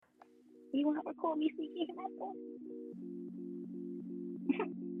You want to record me speaking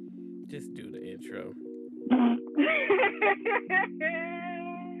Just do the intro.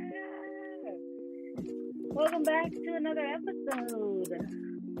 Welcome back to another episode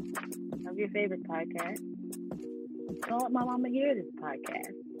of your favorite podcast. Don't let my mama hear this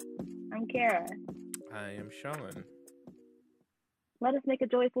podcast. I'm Kara. I am Sean. Let us make a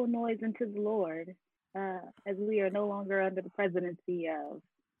joyful noise unto the Lord, as we are no longer under the presidency of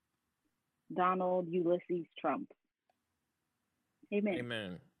Donald Ulysses Trump. Amen.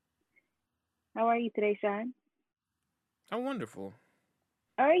 Amen. How are you today, Sean? Oh, wonderful.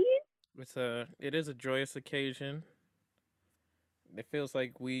 Are you? It is a joyous occasion. It feels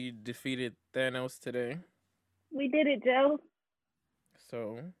like we defeated Thanos today, We did it, Joe.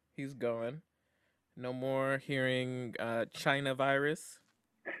 so he's gone. No more hearing China virus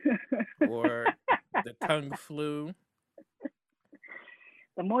or the tongue flu.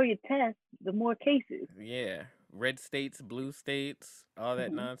 The more you test, the more cases. Yeah, red states, blue states, all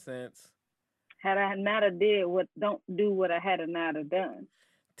that Mhm. nonsense. Had I not have did what, don't do what I had not have done.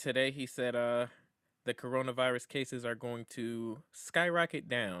 Today he said the coronavirus cases are going to skyrocket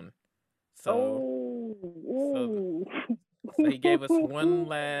down. So Oh, so ooh. So he gave us one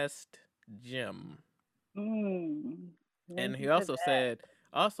last gem. Mm. When And he said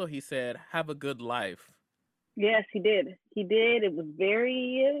that. he said, have a good life. Yes, he did. He did. It was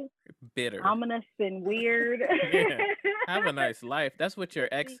very Bitter. ominous and weird. Yeah. Have a nice life. That's You'll what your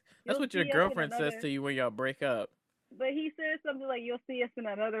see us in girlfriend says another. to you when y'all break up. But he said something like, "You'll see us in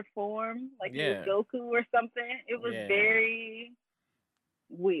another form," like he was Yeah. Goku or something. It was Yeah. very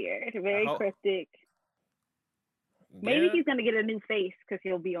weird, I very hope. cryptic. Maybe Yeah. he's gonna get a new face because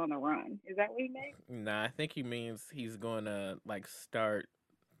he'll be on the run. Is that what he meant? Nah, I think he means he's going to like start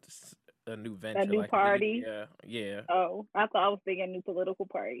a new A venture, new like lead. party? Yeah. Yeah. Oh, I thought I was thinking a new political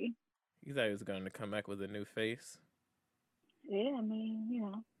party. He thought he was going to come back with a new face. Yeah, I mean,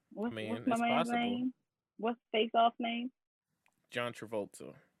 I what's mean, my it's man's possible. name? What's Face Off name? John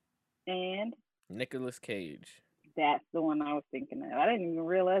Travolta, And Nicolas Cage. that's the one I was thinking of. I didn't even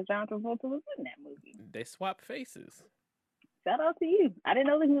realize John Travolta was in that movie. They swap faces. Shout out to you. I didn't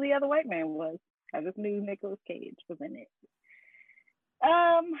know who the other white man was. I just knew Nicolas Cage was in it.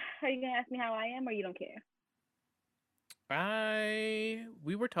 Are you gonna ask me how I am, or you don't care?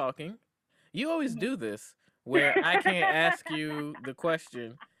 We were talking. You always Mm-hmm. do this where I can't ask you the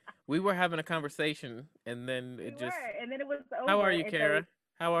question. We were having a conversation and then We it just, were, and then it was how over, are you, and so Kara?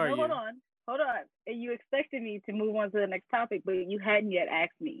 How are no, you? hold on. And you expected me to move on to the next topic, but you hadn't yet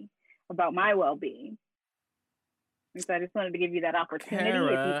asked me about my well-being, and so I just wanted to give you that opportunity if you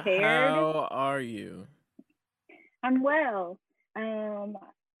Kara, cared. how are you? I'm well. Um,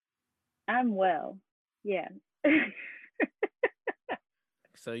 I'm well. Yeah.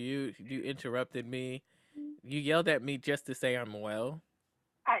 So you interrupted me. You yelled at me just to say I'm well.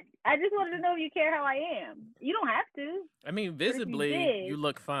 I just wanted to know if you care how I am. You don't have to, I mean, but if you visibly, you did,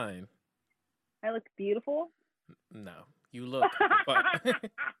 look fine. I look beautiful. No, you look fine.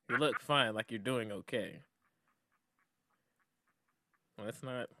 You look fine, like you're doing okay. Let's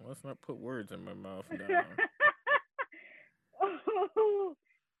not put words in my mouth, dog. oh,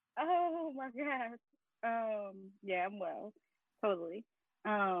 oh my god. Yeah, I'm well. Totally.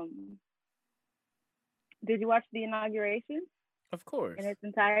 Um, did you watch the inauguration Of in course. its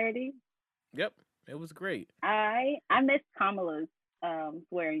entirety? Yep, it was great. I missed Kamala's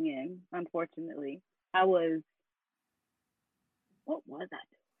swearing in, unfortunately. I was what was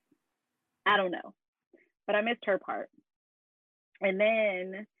I? I don't know. But I missed her part. And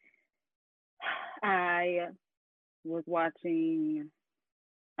then I was watching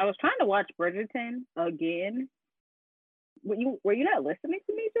I was trying to watch Bridgerton again. Were you not listening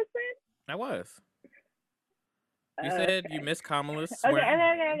to me just I was. then? You said you Okay. miss Kamala's Okay, swearing okay,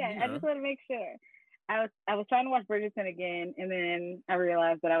 okay, in, okay. you I know. just want to make sure. I was trying to watch Bridgerton again, and then I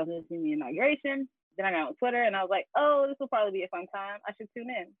realized that I was missing the inauguration. Then I got on Twitter, and I was like, "Oh, this will probably be a fun time. I should tune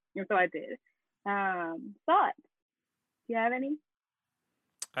in." And so I did. Thoughts? Do you have any?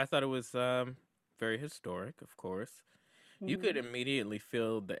 I thought it was very historic, of course. You could Mm-hmm. immediately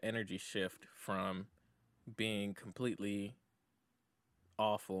feel the energy shift from being completely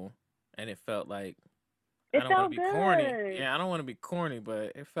awful and it felt like I It don't want to felt be corny. good. Yeah, I don't want to be corny,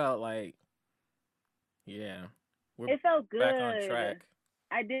 but it felt like yeah, we're It felt back on good. track.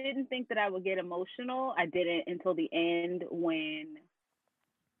 I didn't think that I would get emotional. I didn't until the end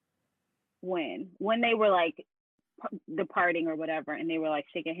when they were like departing or whatever, and they were like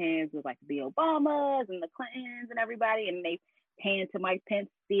shaking hands with like the Obamas and the Clintons and everybody, and they panned to Mike Pence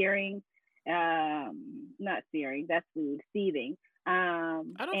steering, not steering, that's food, seething, I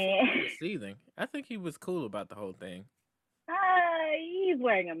don't think And he was seething. I think he was cool about the whole thing. he's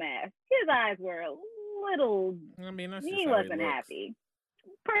wearing a mask. His eyes were a little. I mean, that's just He how he wasn't looks. happy,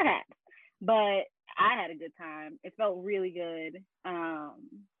 perhaps, but I had a good time. It felt really good.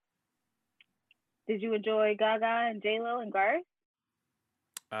 Did you enjoy Gaga and J Lo and Garth?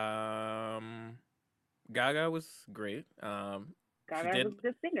 Um, Gaga was great. She Gaga's a did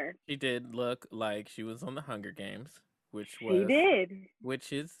good singer. she did look like she was on the Hunger Games, which She was did.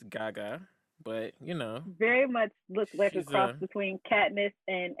 which is Gaga, but Very much looked like a she's cross a between Katniss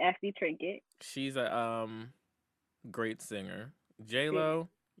and Ashley Trinket. she's a great singer. J She, Lo,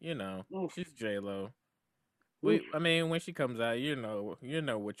 oof. she's J Lo. Oof. I mean, when she comes out, you know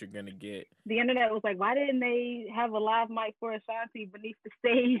what you're gonna get. The internet was like, why didn't they have a live mic for Ashanti beneath the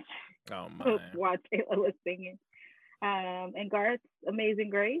stage Oh my, while Taylor was singing? And Garth's Amazing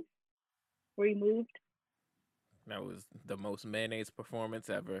Grace, where he moved. that was the most mayonnaise performance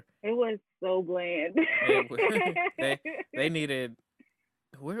ever. It was so bland. It was, they needed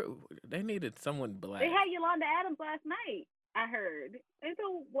where they needed someone They black. had Yolanda Adams last night, I heard. And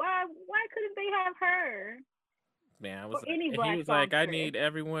so why couldn't they have her Man, or any he black was like, I songstress? need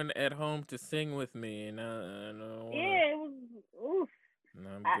everyone at home to sing with me, and I don't wanna. Yeah, it was oof. No,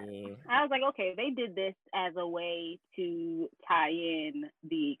 I'm I, good. I was like, okay, they did this as a way to tie in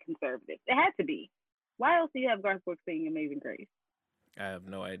the conservatives. It had to be. Why else do you have Garth Brooks singing Amazing Grace? I have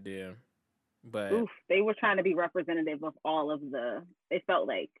no idea, but Oof, they were trying to be representative of all of the. It felt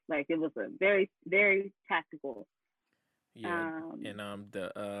like it was a very very tactical. yeah, and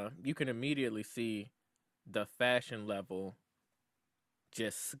the you can immediately see the fashion level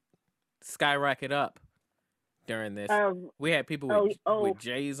just skyrocket up during this. Of We had people oh, with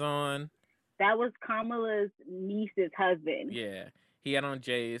J's on. that was Kamala's niece's husband, Yeah, he had on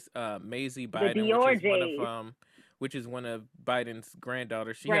J's. Maisie the Biden, Dior J's which is one of Biden's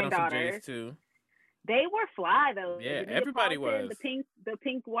granddaughters. She had on some J's granddaughters. too. They were fly though. Yeah, The everybody Neapolitan, was. the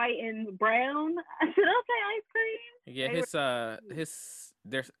pink, white, and brown. Should I say ice cream? Yeah, They were.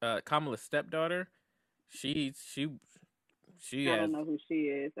 there's Kamala's stepdaughter. She she she I has don't know who she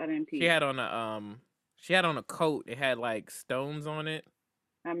is. I didn't she peep. had on a she had on a coat. It had like stones on it.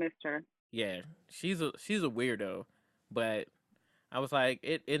 I missed her. Yeah, she's a weirdo, but I was like,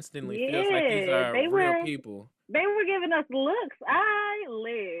 it instantly feels like these Yeah, are real people. they were giving us looks. I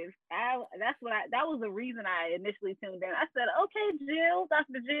lived. That was the reason I initially tuned in. I said, okay, Jill,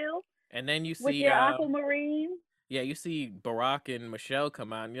 Dr. Jill, And then you with see your aquamarine. yeah, you see Barack and Michelle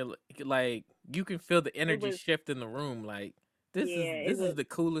come out, and like, you can feel the It energy was shift in the room. Like, yeah, this is the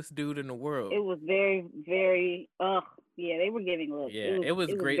coolest dude in the world. it was very, very yeah, they were giving looks. Yeah, It was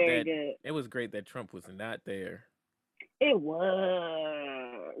very good. it was great that Trump was not there. It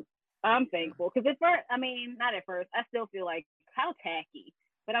was. I'm thankful because at first, I mean, not at first. I still feel like how tacky,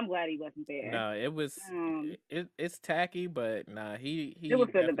 but I'm glad he wasn't there. No, it was it's tacky, but nah, It he was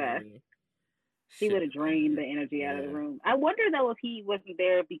for the best. definitely He would shifted have the drained the energy. energy out of the Yeah. room. I wonder though if he wasn't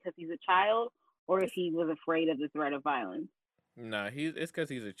there because he's a child or if he was afraid of the threat of violence. No, it's because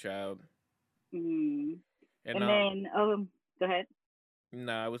he's a child. Mm. And And then, go ahead.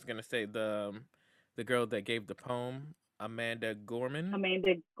 no, I was gonna say the girl that gave the poem, Amanda Gorman.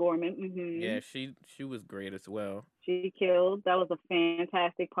 Amanda Gorman. Mm-hmm. Yeah, she was great as well. She killed. That was a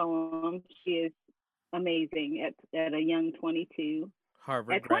fantastic poem. She is amazing at a young 22.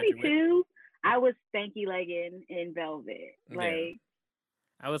 Harvard At graduate. 22, I was stanky legging in velvet. Yeah,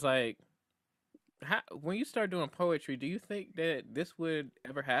 I was like, when you start doing poetry, do you think that this would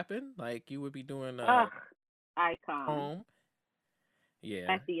ever happen? Like, you would be doing a icon. poem?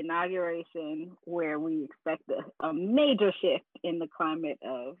 Yeah. At the inauguration, where we expect a major shift in the climate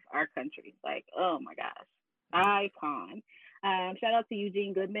of our country. Like, oh my gosh, icon. Shout out to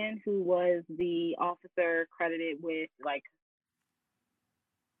Eugene Goodman, who was the officer credited with like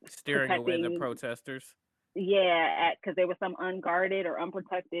Steering away the protesters. Yeah, because there was some unguarded or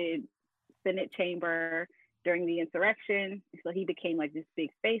unprotected Senate chamber during the insurrection. So he became like this big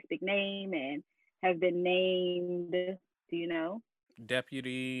face, big name, and has been named. Do you know?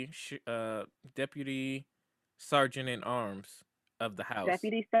 Deputy Sergeant in Arms of the House.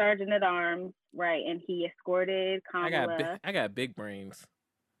 Deputy Sergeant at Arms, right? And he escorted Kamala. I got big brains.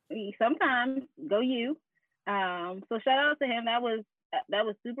 Sometimes go you. So shout out to him. That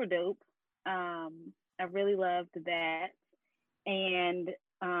was super dope. I really loved that. And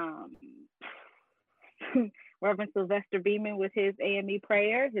Reverend Sylvester Beeman with his AME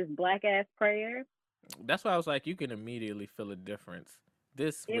prayer, his black ass prayer. That's why I was like, you can immediately feel a difference.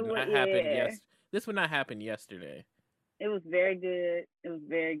 This would not happen. This would not happen yesterday. It was very good. It was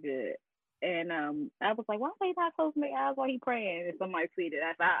very good. And I was like, why are you not closing their eyes while he praying? And somebody tweeted,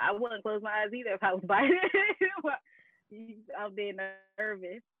 I wouldn't close my eyes either if I was Biden. I'm being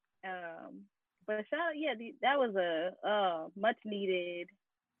nervous. But shout out, yeah, that was a much needed,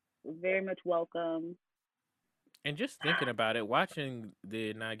 very much welcome. And just thinking about it, watching the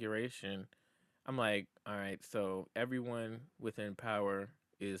inauguration, I'm like, all right, so everyone within power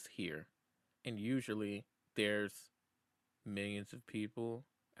is here. And usually there's millions of people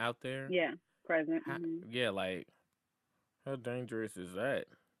out there. Yeah, present. How, yeah, like how dangerous is that?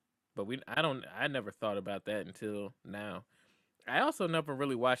 But I never thought about that until now. I also never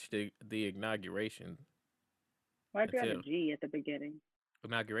really watched the inauguration Why'd you have a until G at the beginning?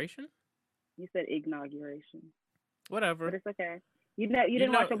 inauguration. You said inauguration, but Whatever. it's okay. You You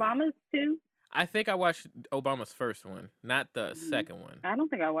didn't watch know, Obama's too? I think I watched Obama's first one, not the Mm-hmm. second one, I don't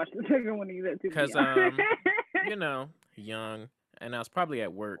think I watched the second one either, to be cause honest. you know, young, and I was probably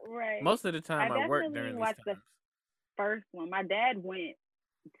at work. Right. Most of the I time, I work definitely during these watched the times. first one. My dad went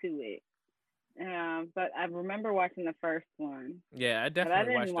to it, but I remember watching the first one. Yeah, I But I definitely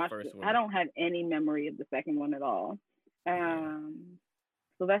didn't watched the watch it. first I one. don't have any memory of the second one at all. Yeah, Um,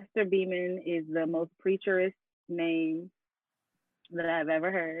 Sylvester Beeman is the most preacherist name that I've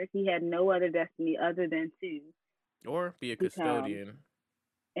ever heard. He had no other destiny other than to or be a become custodian.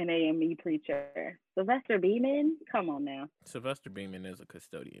 an AME preacher. Sylvester Beeman? Come on now. Sylvester Beeman is a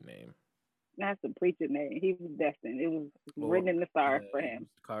custodian name, That's a preacher name. He was destined. It was or written in the stars for he him. was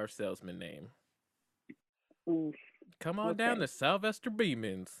a car salesman name. Oof. Come on down Okay. to Sylvester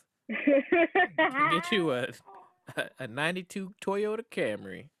Beeman's. Get you a '92 Toyota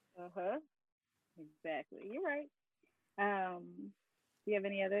Camry. Uh-huh. Exactly. You're right. Um, do you have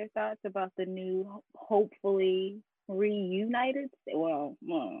any other thoughts about the new, hopefully reunited? Well,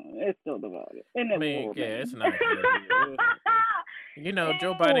 it's still divided, and I it mean, will yeah, remain. it's not gonna be.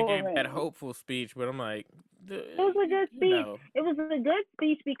 Joe It Biden will gave that remain. hopeful speech, but I'm like, It was a good you speech. know, It was a good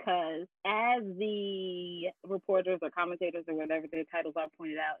speech because, as the reporters or commentators or whatever their titles are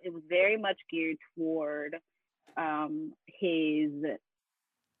pointed out, it was very much geared toward his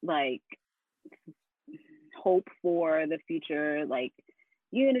like hope for the future, like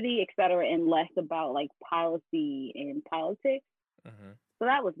unity, etc., and less about like policy and politics. hmm So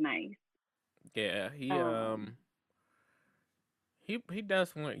that was nice. yeah, Um, he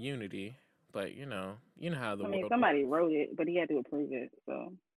does want unity, but you know how the I mean, world somebody works. wrote it, but he had to approve it.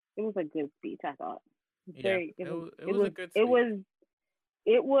 So it was a good speech, I thought. Yeah, Very, it was, it it was a was, good it speech. was,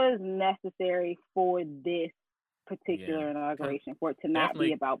 it was necessary for this Yeah, particular com- inauguration for it to not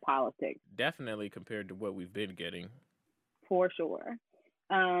be definitely, about politics, definitely compared to what we've been getting. for sure.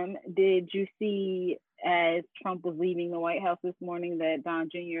 Did you see as Trump was leaving the White House this morning that Don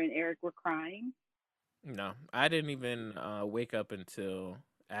Jr. and Eric were crying? No, I didn't even wake up until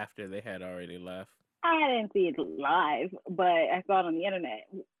after they had already left. I didn't see it live, but I saw it on the internet.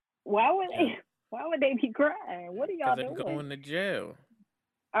 Why would Yeah, they? Why would they be crying? What are because y'all they're doing? going to jail.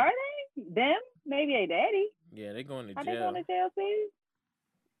 Are they them? Maybe a daddy. Yeah, they're going to Are they going jail. to jail too?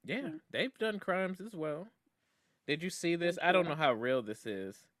 Yeah, Hmm, they've done crimes as well. Did you see for this? I don't know sure. how real this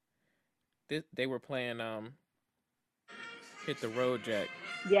is. They were playing hit the road jack.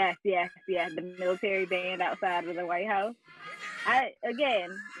 Yes, yes, yes. The military band outside of the White House. I again,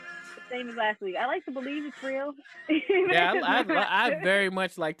 same as last week. I like to believe it's real, even if Yeah, it's not. I very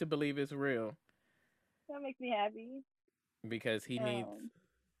much like to believe it's real That makes me happy. because he needs Um,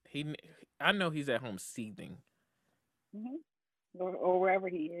 he. I know he's at home seething, mhm. Or wherever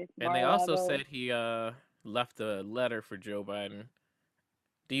he is, and they also Mar-a-Lago, said he left a letter for Joe Biden.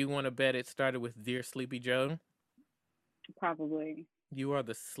 Do you want to bet it started with "Dear Sleepy Joe"? probably. You are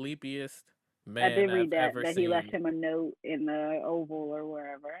the sleepiest I man did read I've that ever he left seen. him a note in the Oval or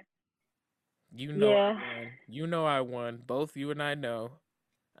wherever. You know I Yeah, won. You know I won. Both you and I know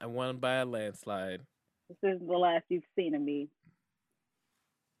I won by a landslide. this is the last you've seen of me.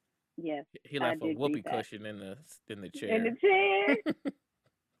 Yes, He I left a did read whoopee that. cushion in the In the chair. chair,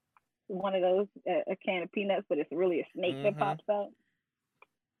 one of those a can of peanuts, but it's really a snake that hmm pops out.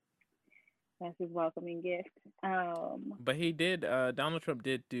 That's his welcoming gift. But he did. Donald Trump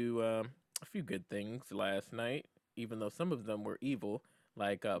did do a few good things last night, even though some of them were evil.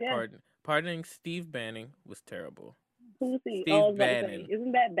 Like Yeah. pardoning Steve Bannon was terrible. Who's he? Oh, I Steve was about to say, Bannon.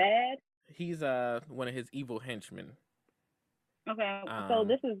 isn't that bad? He's one of his evil henchmen. Okay, so Um,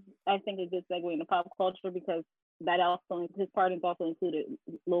 this is, I think, a good segue into pop culture because that also his pardons also included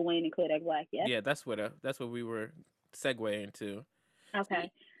Lil Wayne and Kodak Black. Yes. yeah, that's what we were segueing to. See,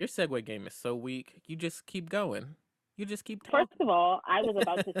 Okay. your segue game is so weak. You just keep going. You just keep First talking. of all, I was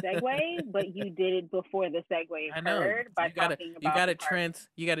about to segue, but you did it before the segue I know occurred by talking you about the gotta charges.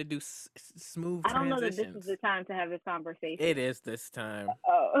 you gotta do smooth I don't know that this is transitions. the time to have this It conversation. is this time.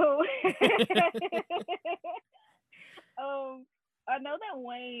 Oh. I know that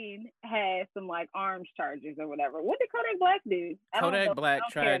Wayne had some like arms charges or whatever. What did Kodak Black do? I don't know. Kodak I Black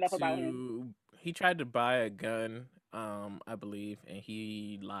don't care enough about him. he tried to buy a gun, I believe, and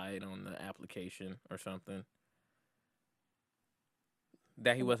he lied on the application or something.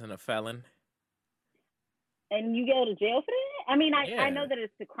 That he wasn't a felon. And you go to jail for that? I mean, I know Yeah. that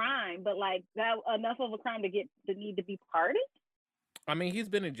it's a crime, but like that enough of a crime to get the need to be pardoned? I mean, he's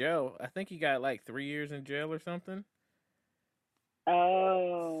been in jail. I think he got like 3 years in jail or something. So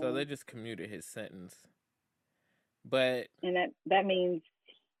Oh, they just commuted his sentence. But and that means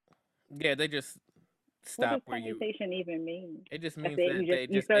yeah, they just what stop does where you. commutation even mean? It just That's means it. that they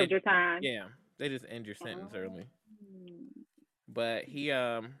You just served end. your time. Yeah, they just end your sentence Oh. early. But he,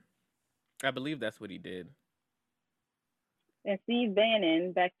 I believe that's what he did. And Steve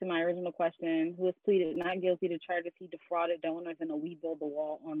Bannon, back to my original question, who has pleaded not guilty to charges he defrauded donors in a We Build the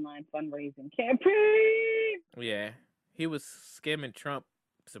Wall online fundraising campaign. Yeah, he was scamming Trump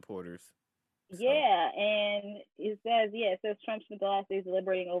supporters. So. Yeah, and it says Trump spent the last days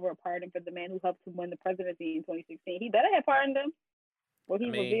deliberating over a pardon for the man who helped him win the presidency in 2016. He better have pardoned him, or I he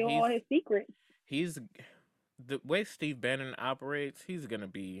mean, reveal all his secrets. he's the way Steve Bannon operates. He's gonna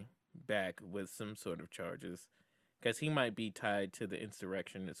be back with some sort of charges because he might be tied to the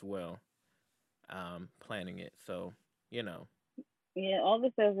insurrection as well, planning it. So you know. Yeah, all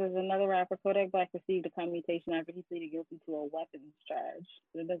this says is another rapper, Kodak Black, received a commutation after he pleaded guilty to a weapons charge.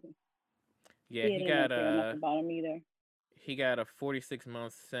 But it doesn't. Yeah, CNN don't care enough about him either. he got a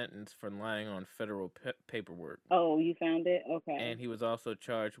 46-month sentence for lying on federal paperwork. Oh, you found it? Okay. And he was also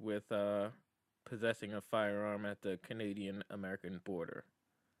charged with possessing a firearm at the Canadian-American border.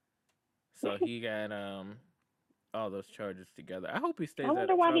 So he got all those charges together. I hope he stays out of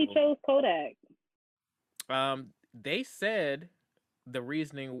trouble. I wonder why he chose Kodak. They said the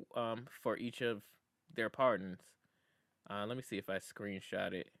reasoning for each of their pardons. Let me see if I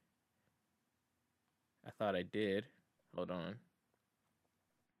screenshot it. I thought I did. Hold on.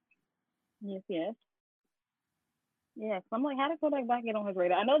 Yes. Yeah, I'm like, how did Kodak Black get on his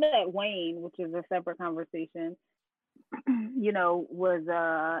radar? I know that Wayne, which is a separate conversation,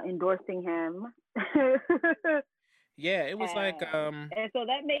 was endorsing him. Yeah, it was like and so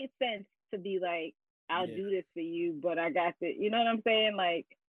that made sense to be like, I'll do this for you, but I got to, you know what I'm saying? Like,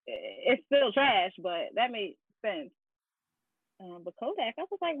 it's still trash, but that made sense. But Kodak, I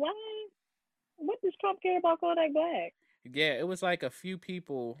was like, why? What does Trump care about Kodak Black? Yeah, it was like a few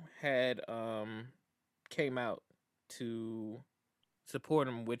people had came out to support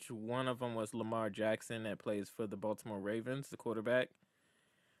him, which one of them was Lamar Jackson that plays for the Baltimore Ravens, the quarterback.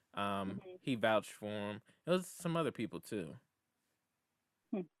 He vouched for him. It was some other people too.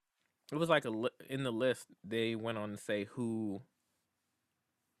 It was like in the list they went on to say who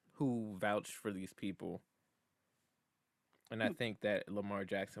vouched for these people, and I think that Lamar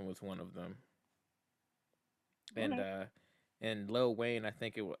Jackson was one of them. And Lil Wayne, I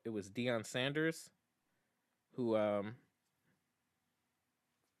think it was Deion Sanders who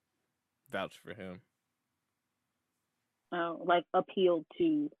vouched for him. Like appealed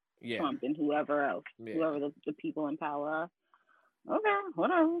to Trump and whoever else, whoever the people in power are. Okay,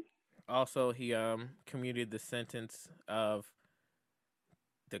 whatever. Also, he commuted the sentence of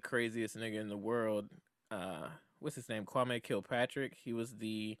the craziest nigga in the world. What's his name? Kwame Kilpatrick. He was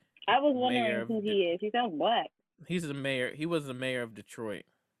the. I was wondering who he is. He sounds black. He's the mayor. He was the mayor of Detroit.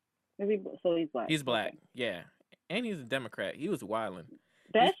 So he's black. He's black. Okay. Yeah, and he's a Democrat. He was wilding.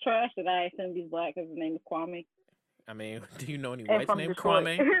 That's trash that I assumed he's black because his name is Kwame. I mean, do you know any whites named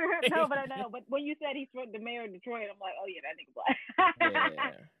Kwame? No, but I know. But when you said he's the mayor of Detroit, I'm like, oh yeah, that nigga black.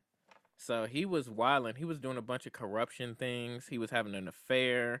 Yeah. So he was wilding. He was doing a bunch of corruption things. He was having an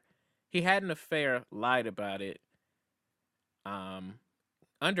affair. He had an affair, lied about it,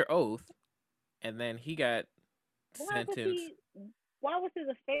 under oath, and then he got sentenced. Why was his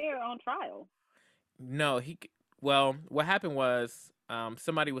affair on trial? No, well, what happened was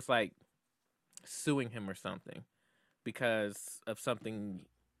somebody was like suing him or something because of something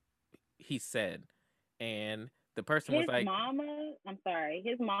he said, and the person was like, his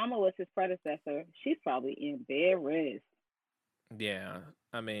mama was his predecessor. She's probably embarrassed. Yeah,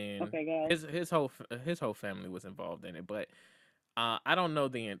 I mean, okay, his whole family was involved in it, but I don't know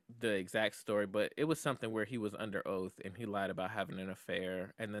the exact story, but it was something where he was under oath and he lied about having an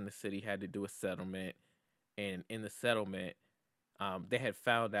affair, and then the city had to do a settlement, and in the settlement, they had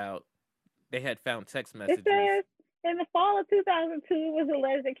found text messages. In the fall of 2002, it was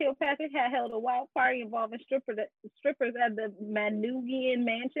alleged that Kilpatrick had held a wild party involving strippers at the Manoogian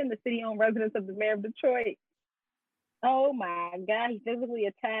Mansion, the city-owned residence of the mayor of Detroit. Oh my God, he physically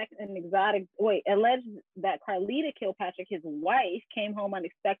attacked alleged that Carlita Kilpatrick, his wife, came home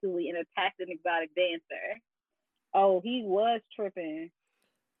unexpectedly and attacked an exotic dancer. Oh, he was tripping.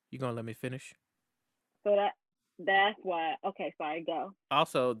 You gonna let me finish? So that's why. Okay, sorry, go.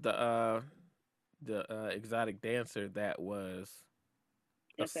 Also, the exotic dancer that was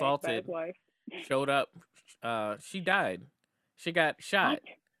assaulted showed up. She died. She got shot. What?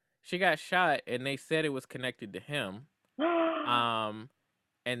 She got shot, and they said it was connected to him.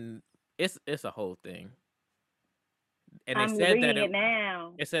 And it's a whole thing. And they I'm said reading that it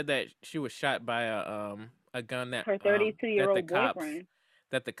now. It said that she was shot by a gun that her 32-year-old boyfriend.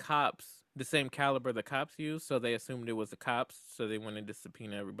 That the cops, the same caliber the cops used, so they assumed it was the cops, so they wanted to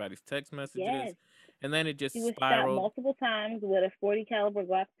subpoena everybody's text messages. Yes. And then it just He was spiraled. shot multiple times with a .40 caliber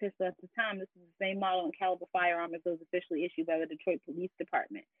Glock pistol. At the time, this is the same model and caliber firearm as those officially issued by the Detroit Police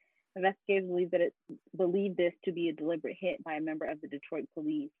Department. Investigators believe this to be a deliberate hit by a member of the Detroit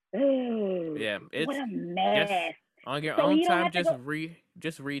Police. Oh, yeah, what a mess. On your own time,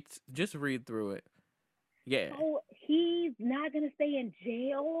 just read through it. Yeah. Oh, he's not gonna stay in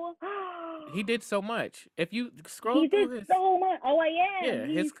jail. He did so much. If you scroll through his, so much. Oh, I am. Yeah,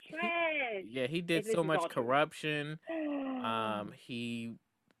 he's trash. He did so much corruption. He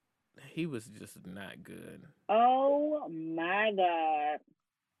was just not good. Oh my God.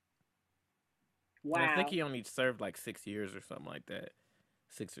 Wow. And I think he only served like 6 years or something like that.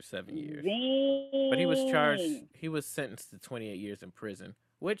 6 or 7 years. Dang. But he was sentenced to 28 years in prison,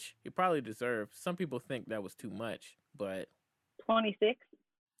 which he probably deserved. Some people think that was too much, but 26?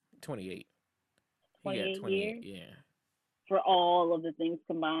 28. 28 years? Yeah. For all of the things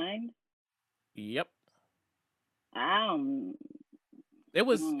combined? Yep. It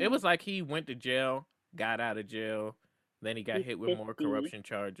was like he went to jail, got out of jail, then he got hit with 50. more corruption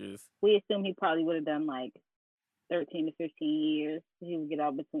charges. We assume he probably would have done like 13 to 15 years. He would get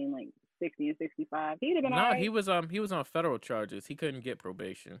out between like 60 and 65. He would have been all right. He was on federal charges. He couldn't get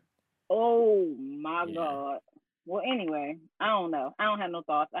probation. Oh my God. Well, anyway, I don't know. I don't have no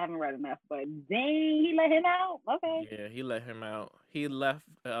thoughts. I haven't read enough, but dang, he let him out. Okay. Yeah, he let him out. He left.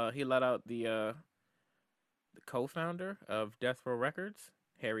 He let out the co-founder of Death Row Records,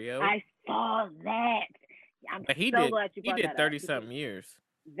 Harry O. I saw that. I'm but he so did. glad you brought He did that 30-something years.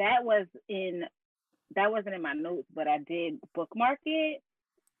 That wasn't in my notes, but I did bookmark it.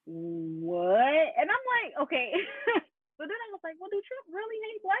 What? And I'm like, okay. So then I was like, well, do Trump really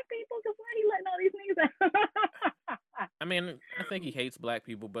hate black people? Because why are he letting all these niggas out? I mean, I think he hates black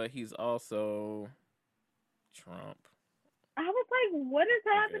people, but he's also Trump. I was like, what is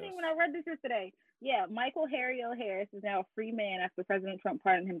happening when I read this yesterday? Yeah, Michael Harry O. Harris is now a free man after President Trump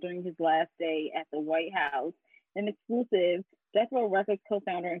pardoned him during his last day at the White House. An exclusive, Death Row Records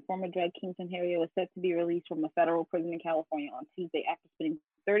co-founder and former drug kingpin Harry O. is set to be released from a federal prison in California on Tuesday after spending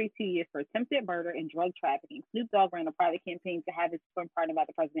 32 years for attempted murder and drug trafficking. Snoop Dogg ran a private campaign to have his son pardoned by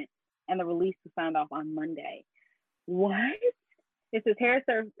the president, and the release was signed off on Monday. What? It says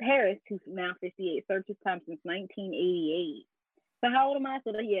Harris, who's now 58, served his time since 1988. So how old am I?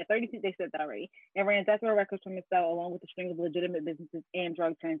 So yeah, 32, they said that already. And ran Death Row Records from his cell along with a string of legitimate businesses and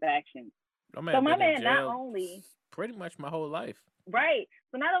drug transactions. So my man not only pretty much my whole life. Right.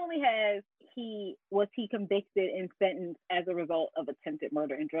 So not only was he convicted and sentenced as a result of attempted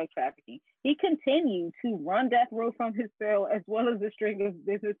murder and drug trafficking, he continued to run Death Row from his cell as well as a string of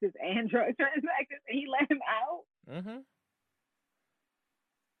businesses and drug transactions, and he let him out. Mm-hmm.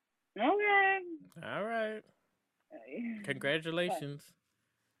 Okay. All right. Congratulations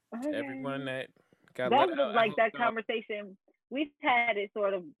to everyone that got let out. That was like that conversation. We've had it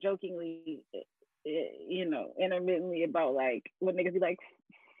sort of jokingly, intermittently about like when niggas be like,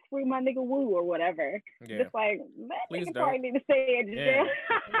 free my nigga Woo or whatever. Yeah. Just like, that nigga probably need to stay in jail.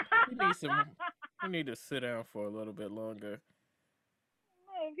 He need to sit down for a little bit longer.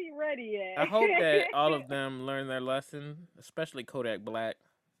 Oh, if he ready yet. I hope that all of them learn their lesson, especially Kodak Black,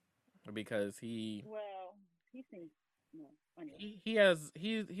 because he seems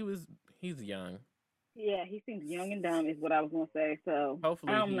he's young. Yeah, he seems young and dumb is what I was gonna say. So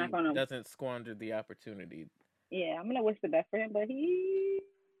hopefully he doesn't squander the opportunity. Yeah, I'm gonna wish the best for him, but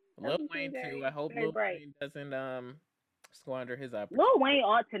Lil Wayne too. I hope Lil Wayne doesn't squander his opportunity. Lil Wayne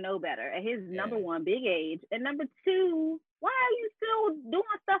ought to know better at his number one, big age, and number two, why are you still doing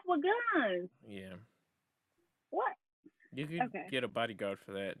stuff with guns? Yeah. What? You could get a bodyguard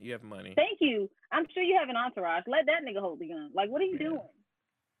for that. You have money. Thank you. I'm sure you have an entourage. Let that nigga hold the gun. Like, what are you doing?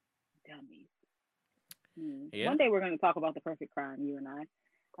 Dummies. Yeah, One day we're going to talk about the perfect crime, you and I.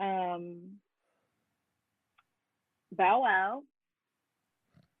 Bow Wow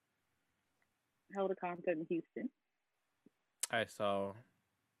held a concert in Houston. I saw.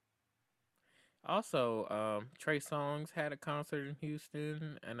 Also, Trey Songz had a concert in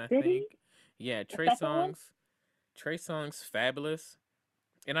Houston, and I Did he? think, yeah, A second one? Trey Songz, fabulous.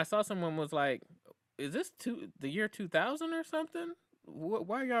 And I saw someone was like, "Is this the year 2000 or something?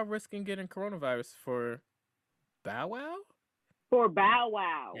 Why are y'all risking getting coronavirus for Bow Wow For Bow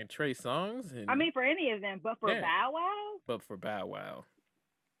Wow. and Trey Songz I and mean, for any of them, but for yeah, Bow Wow? but for Bow Wow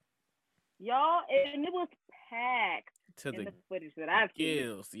Y'all, and it was packed to in the the footage that I've seen.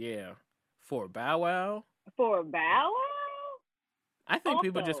 gills, yeah, for Bow Wow. For Bow Wow? I think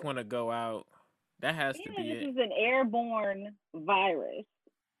people just Also, want to go out. That has to be this it. is an airborne virus,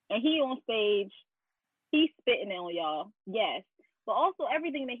 and he on stage, he's spitting on y'all, yes, but also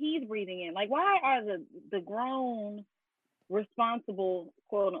everything that he's breathing in. Like, why are the grown, responsible,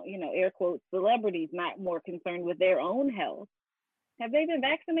 quote, air quotes, celebrities not more concerned with their own health? Have they been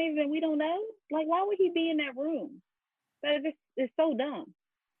vaccinated and we don't know? Like, why would he be in that room? That just is so dumb.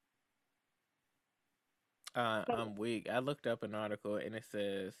 So, I'm weak. I looked up an article and it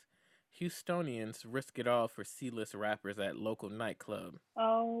says Houstonians risk it all for C-list rappers at local nightclub.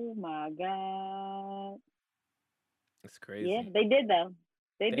 oh my God. It's Yeah, crazy. they did though.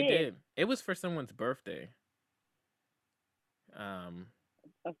 They They did. did. It was for someone's birthday. Um,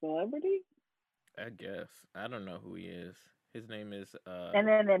 A celebrity? I guess. I don't know who he is. His name is And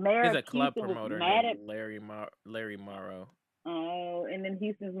then the mayor he's of a club Houston was promoter mad named at Larry Morrow. oh, and then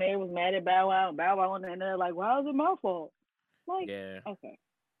Houston's mayor was mad at Bow Wow. Bow Wow on there like, why is it my fault? Like, Yeah. okay.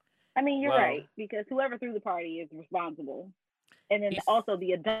 I mean, you're Well, right, because whoever threw the party is responsible. And then he's also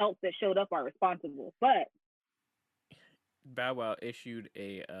the adults that showed up are responsible. But Bow Wow issued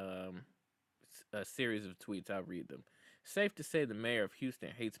a series of tweets. I'll read them. Safe to say the mayor of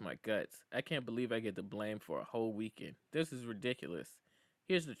Houston hates my guts. I can't believe I get the blame for a whole weekend. This is ridiculous.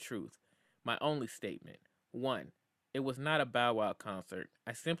 Here's the truth. My only statement. 1. It was not a Bow Wow concert.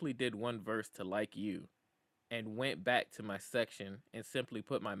 I simply did one verse to Like You and went back to my section and simply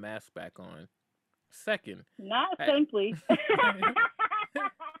put my mask back on. Second, not I simply.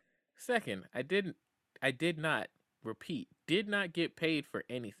 Second, I did not, repeat, did not get paid for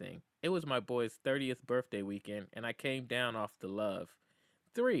anything. It was my boy's 30th birthday weekend, and I came down off the love.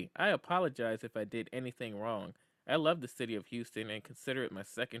 3, I apologize if I did anything wrong. I love the city of Houston and consider it my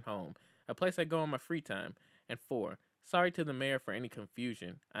second home, a place I go on my free time. And 4, sorry to the mayor for any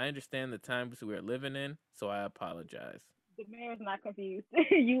confusion. I understand the times we are living in, so I apologize. The mayor's not confused.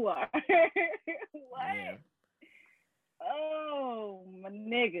 You are. Yeah, What? Oh, my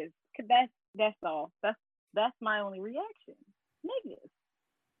niggas. That's all. That's my only reaction. Niggas.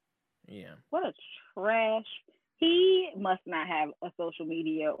 yeah. What a trash. He must not have a social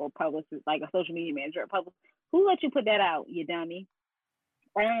media or publicist, like a social media manager or publicist. Who let you put that out, you dummy?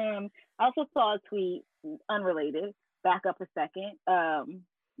 I also saw a tweet, unrelated. Back up a second.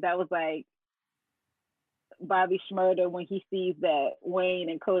 That was like Bobby Schmurder when he sees that Wayne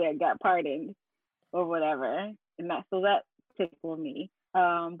and Kodak got pardoned or whatever, and that tickled me.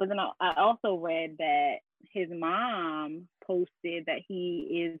 But then I also read that his mom posted that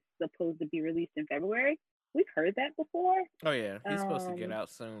he is supposed to be released in February. We've heard that before. Oh, yeah. He's supposed to get Um, out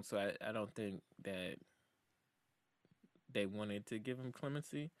soon, so I don't think that they wanted to give him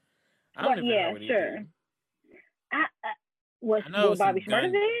clemency. I don't but even know yeah, what he sure. did. Was I know it what was Bobby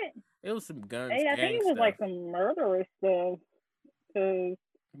Schmurder did? it was some guns, Hey, I think gang it was stuff. like some murderous stuff. Cause,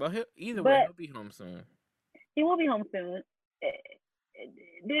 But either way, but he'll be home soon. he will be home soon.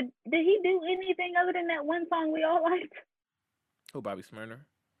 Did he do anything other than that one song we all liked? Who, Bobby Smyrner?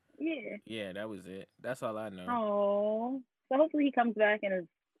 Yeah. Yeah, that was it. That's all I know. Oh, so hopefully he comes back and is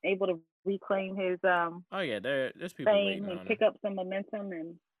able to reclaim his Oh yeah, there's people fame waiting and on him pick up some momentum.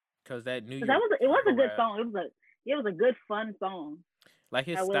 And because that New cause that York was it was a drill good rap, song. It was a good fun song. like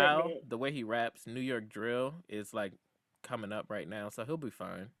his I will style, admit. the way he raps, New York drill is like coming up right now, so he'll be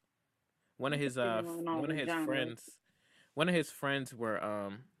fine. One of I'm his just getting on all one of the his genres. friends one of his friends were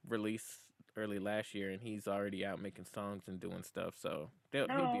released early last year, and he's already out making songs and doing stuff, so he'll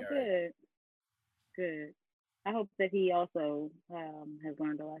be Oh, all right. good, good. I hope that he also has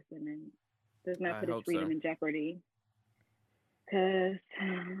learned a lesson and does not I put his hope freedom so. in jeopardy. Cause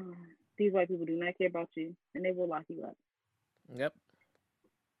these white people do not care about you, and they will lock you up. Yep.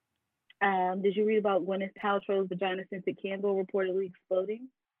 Did you read about Gwyneth Paltrow's vagina scented candle reportedly exploding?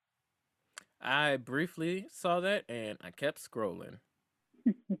 I briefly saw that and I kept scrolling.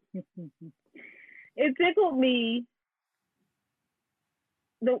 It tickled me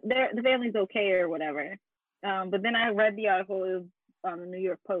the family's okay or whatever. But then I read the article. It was on the New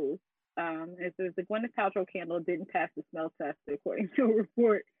York Post. It says the Gwyneth Paltrow candle didn't pass the smell test, according to a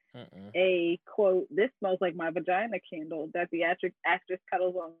report. A quote, "This smells like my vagina" candle that the actress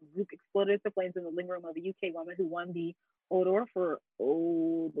cuddles on Goop exploded into flames in the living room of a UK woman who won the odoriferous.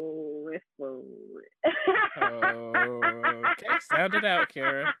 Okay, sound it out,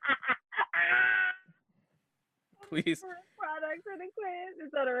 Kara. Please. Product for the quiz.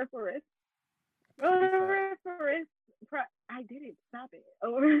 It's odoriferous. Odoriferous. I did it. Stop it.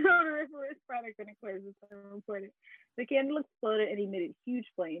 Odoriferous product in the quiz is reported. The candle exploded and emitted huge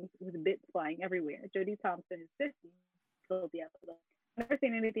flames with bits flying everywhere. Jodie Thompson is 50. Told the episode. I've never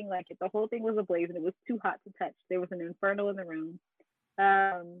seen anything like it. The whole thing was ablaze and it was too hot to touch. There was an inferno in the room.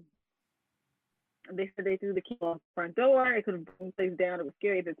 They said they threw the key off the front door. It could have burned things down. It was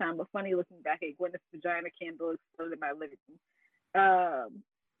scary at the time, but funny looking back at Gwyneth's vagina candle exploded in my living room.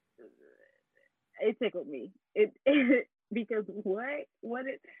 It tickled me. It because what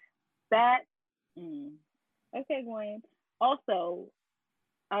is that? Okay, Gwen. Also,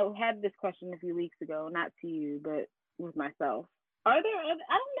 I had this question a few weeks ago, not to you, but with myself. Are there? I don't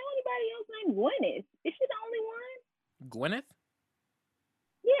know anybody else named Gwyneth. Is she the only one? Gwyneth?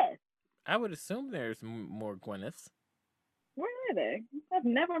 Yes. I would assume there's more Gwyneths. Where are they? I've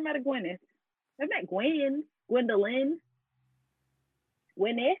never met a Gwyneth. I've met Gwen, Gwendolyn,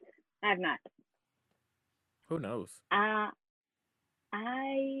 Gwyneth. I've not. Who knows? I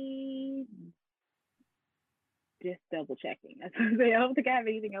just double checking. I don't think I have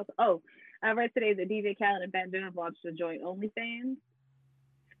anything else. Oh, I read today that DJ Khaled and Fat Joe have launched a joint OnlyFans.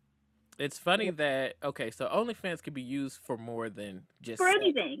 It's funny that so OnlyFans could be used for more than just for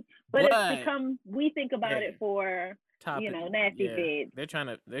anything, but it's become we think about it for topic, nasty bits. They're trying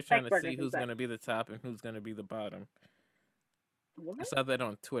to see who's going to be the top and who's going to be the bottom. What? I saw that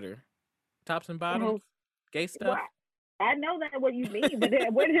on Twitter. Tops and bottoms, gay stuff. Well, I know that what you mean, but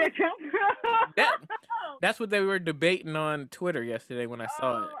where did it come from? That's what they were debating on Twitter yesterday when I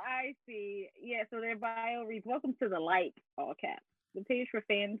saw it. Oh, I see. Yeah, so their bio reads, "Welcome to the Light," all caps. The page for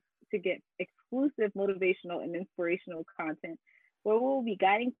fans to get exclusive motivational and inspirational content where we'll be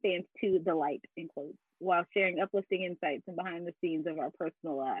guiding fans to the light, in quotes, while sharing uplifting insights and behind the scenes of our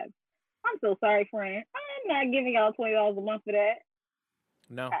personal lives. I'm so sorry, friend. I'm not giving y'all $20 a month for that.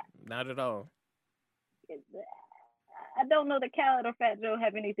 No, not at all. I don't know that Khaled or Fat Joe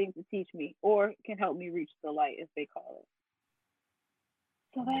have anything to teach me or can help me reach the light, as they call it.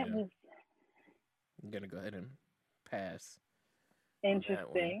 So that was... I'm going to go ahead and pass.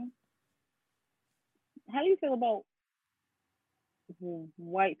 Interesting. How do you feel about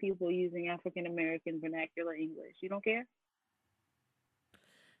white people using African American vernacular English? You don't care?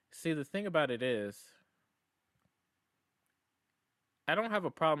 See, the thing about it is, I don't have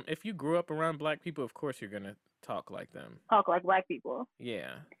a problem. If you grew up around black people, of course you're gonna talk like them. Talk like black people.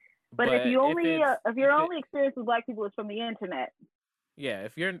 Yeah. But if your only experience with black people is from the internet. Yeah,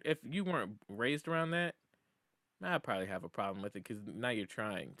 if you weren't raised around that, I'd probably have a problem with it because now you're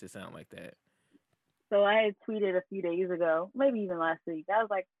trying to sound like that. So I had tweeted a few days ago, maybe even last week. I was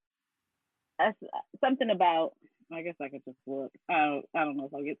like, something about, I guess I could just look. I don't know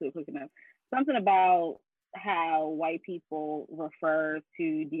if I'll get to it quick enough. Something about how white people refer to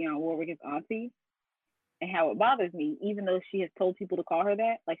Dionne Warwick as auntie and how it bothers me, even though she has told people to call her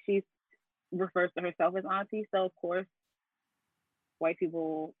that. Like, she refers to herself as auntie. So, of course, white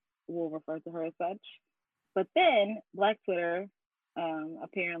people will refer to her as such. But then Black Twitter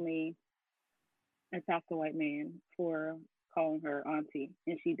apparently attacked a white man for calling her auntie,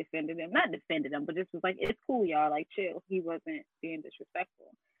 and she defended him. Not defended him, but just was like, "It's cool, y'all. Like, chill. He wasn't being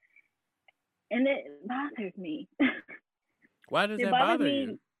disrespectful." And it bothers me. Why does that bother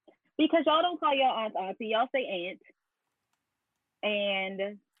you? Because y'all don't call y'all aunt auntie. Y'all say aunt.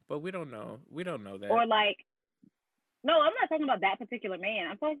 And but we don't know. We don't know that. Or like, no, I'm not talking about that particular man.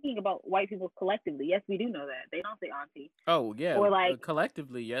 I'm talking about white people collectively. Yes, we do know that. They don't say auntie. Oh, yeah. Or like,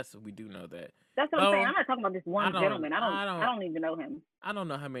 collectively, yes, we do know that. That's what I'm saying. I'm not talking about this one gentleman. I don't even know him. I don't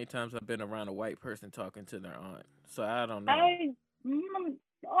know how many times I've been around a white person talking to their aunt. So I don't know.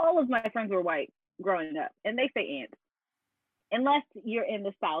 All of my friends were white growing up, and they say aunt. Unless you're in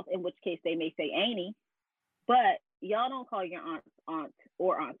the South, in which case they may say auntie. But y'all don't call your aunt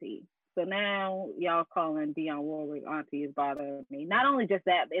or auntie. So now y'all calling Dionne Warwick auntie is bothering me. Not only just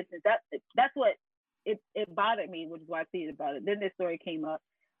that, that's what it bothered me, which is why I tweeted about it. Then this story came up.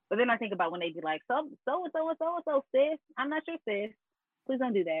 But then I think about when they be like, so sis, I'm not your sis. Please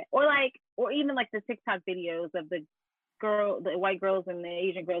don't do that. Or even like the TikTok videos of the white girls and the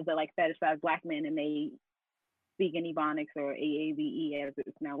Asian girls that like fetishize black men, and they speaking Ebonics or AAVE as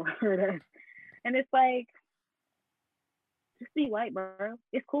it's now heard of. And it's like, just be white, bro.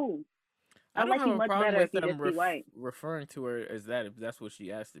 It's cool. I I don't like have you a much problem better if with you them just be white. referring to her as that if that's what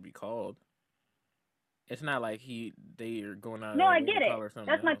she asked to be called. It's not like they are going out of No, their I way to get it. call her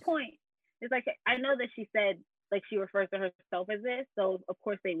something That's my else. point. It's like, I know that she said, like, she refers to herself as this, so of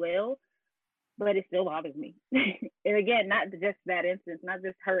course they will, but it still bothers me. And again, not just that instance, not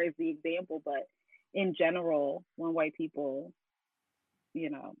just her as the example, but in general, when white people, you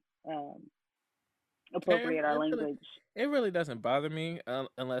know, Yeah, appropriate our language. it really doesn't bother me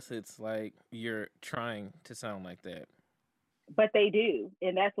unless it's like you're trying to sound like that. But they do,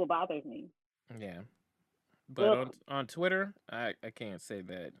 and that's what bothers me. Yeah, but on Twitter, I can't say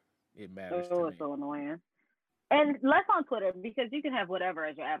that it matters to Oh, it's me. so annoying. And less on Twitter because you can have whatever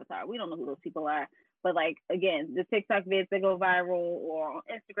as your avatar. We don't know who those people are. But like again, the TikTok vids that go viral or on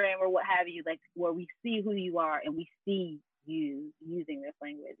Instagram or what have you, like where we see who you are and we see you using this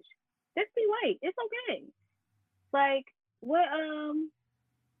language. Just be white. It's okay. Like what's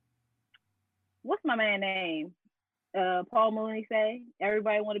my man name? Paul Mooney say,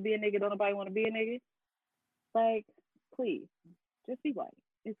 everybody wanna be a nigga, don't nobody wanna be a nigga. Like, please, just be white.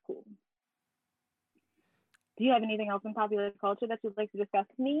 It's cool. Do you have anything else in popular culture that you'd like to discuss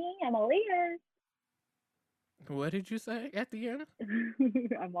with me? I'm all ears. What did you say at the end?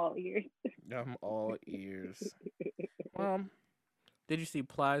 I'm all ears. I'm all ears. Did you see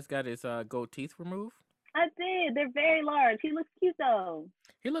Plies got his gold teeth removed? I did. They're very large. He looks cute though.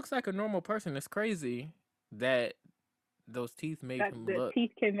 He looks like a normal person. It's crazy that those teeth made That him the look.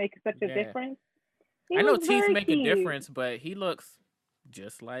 teeth can make such a Yeah, difference. He I know looks teeth very make a cute. difference, but he looks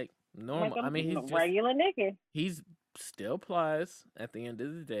just like Like normal. a I mean, he's just regular nigga. he's still Plies at the end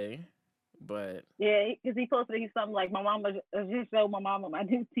of the day, but Yeah, because he posted something like, my mama just showed my mama my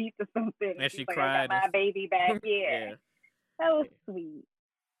new teeth or something. and She's she like, I got cried. my baby back. Yeah. Yeah, That was sweet.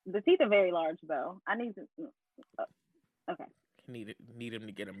 The teeth are very large though. I need to okay. need him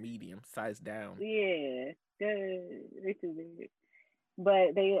to get a medium size down. Yeah. Good. They too big.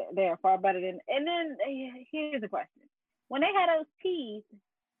 But they are far better than. And then here's a question: when they had those teeth,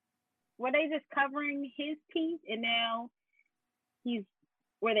 were they just covering his teeth, and now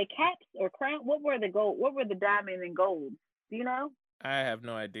were they caps or crown? What were the gold? What were the diamond and gold? Do you know? I have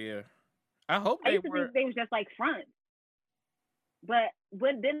no idea. I hope I they used to were. think they was just like front, but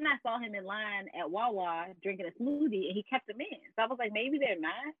then I saw him in line at Wawa drinking a smoothie, and he kept them in. So I was like, maybe they're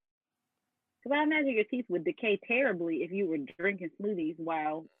not. Because I imagine your teeth would decay terribly if you were drinking smoothies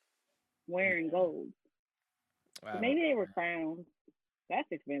while wearing gold. So maybe they were crowns. That's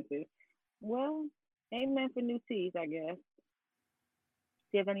expensive. Well, ain't meant for new teeth, I guess.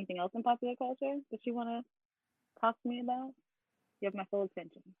 Do you have anything else in popular culture that you want to talk to me about? You have my full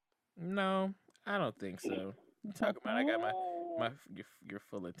attention. No, I don't think so. You talk about I got your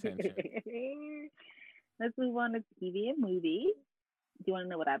full attention. Let's move on to TV and movies. Do you want to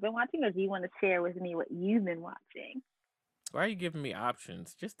know what I've been watching, or do you want to share with me what you've been watching? Why are you giving me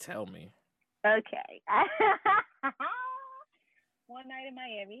options? Just tell me. Okay. One Night in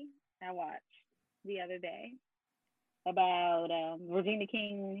Miami, I watched the other day about Regina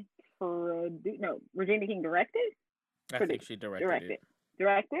King Regina King directed. I think she directed it.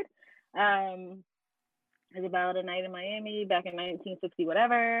 Directed. It's about a night in Miami back in 1960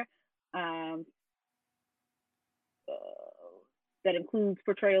 whatever. That includes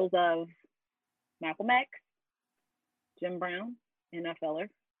portrayals of Malcolm X, Jim Brown, NFLer,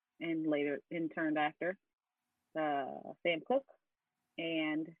 and later interned actor Sam Cooke,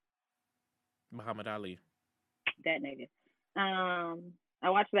 and Muhammad Ali. That nigga. I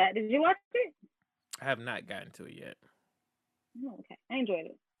watched that. Did you watch it? I have not gotten to it yet. Oh, okay. I enjoyed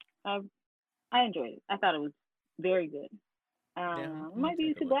it. I enjoyed it. I thought it was very good. Might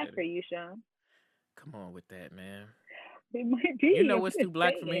be too black for you, Sean. Come on with that, man. It might be. You know what's too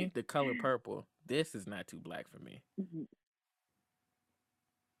black for me? The color purple. This is not too black for me.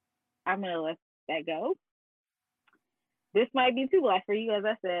 I'm gonna let that go. This might be too black for you, as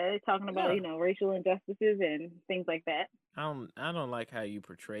I said, talking about racial injustices and things like that. I don't like how you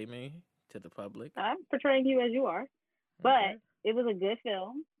portray me to the public. I'm portraying you as you are, but it was a good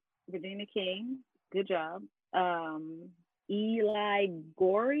film. Regina King, good job. Eli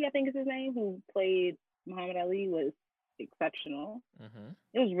Goree, I think is his name, who played Muhammad Ali, was exceptional.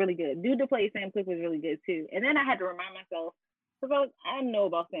 It was really good. Dude that played Sam Cooke was really good too. And then I had to remind myself, because I know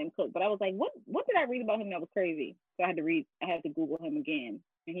about Sam Cooke, but I was like, what did I read about him that was crazy? So I had to Google him again.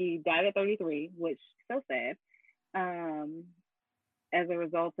 And he died at 33, which is so sad. As a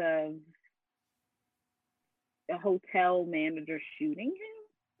result of a hotel manager shooting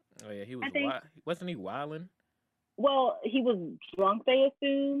him. Oh yeah, he was. Wasn't he wilding? Well, he was drunk, they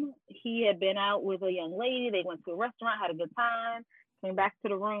assume. He had been out with a young lady. They went to a restaurant, had a good time, came back to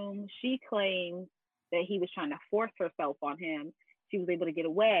the room. She claims that he was trying to force herself on him. She was able to get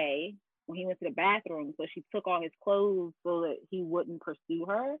away when he went to the bathroom. So she took all his clothes so that he wouldn't pursue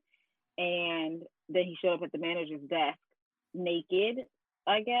her. And then he showed up at the manager's desk naked,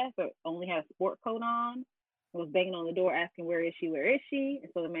 I guess, or only had a sport coat on. Was banging on the door asking, where is she? Where is she?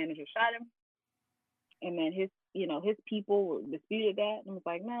 And so the manager shot him. And then his people disputed that and was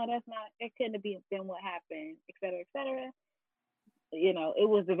like, no, that's not, it couldn't have been what happened, et cetera, et cetera. It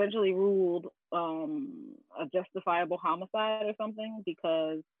was eventually ruled a justifiable homicide or something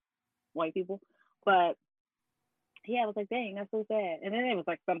because white people. But yeah, I was like, dang, that's so sad. And then it was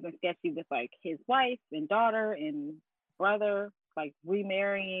like something sketchy with like his wife and daughter and brother like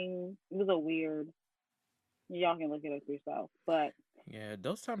remarrying. It was a weird. Y'all can look it up yourself, but Yeah,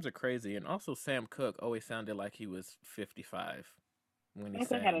 those times are crazy. And also, Sam Cooke always sounded like he was 55 when he Sam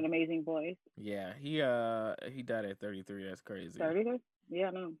Cooke had an sang. amazing voice. Yeah, he died at 33. That's crazy. 30. Yeah,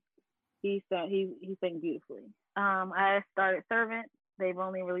 no, he sang beautifully. I started Servant. They've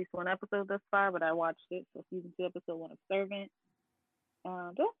only released one episode thus far, but I watched it. So season 2, episode 1 of Servant. Do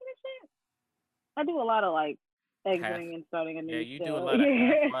I finish it? I do a lot of like Half. exiting and starting a Yeah, new you do a show. lot of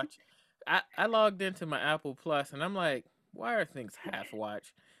half watch. I logged into my Apple Plus and I'm like, why are things half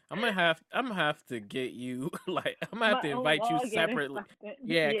watch? I'm gonna have to get you like I'm gonna have My to own invite you login or separately. something.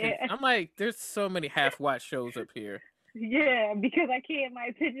 Yeah, cause Yeah, I'm like, there's so many half watch shows up here. yeah, because I can't. My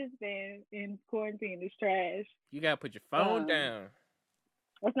attention span in quarantine is trash. You gotta put your phone Um, down.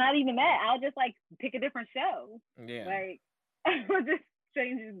 it's not even that. I'll just like pick a different show. Yeah. Like I'll just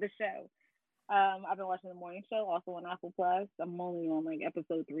change the show. I've been watching the morning show also on Apple Plus. I'm only on like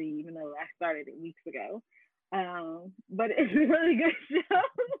episode 3, even though I started it weeks ago. But it's a really good show.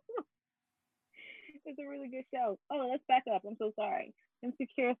 It's a really good show. Oh, let's back up. I'm so sorry.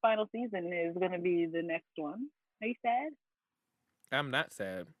 Insecure's final season is going to be the next one. Are you sad? I'm not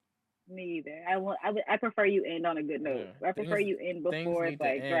sad. Me either. I prefer you end on a good note. Yeah. I prefer you end Things before it's need to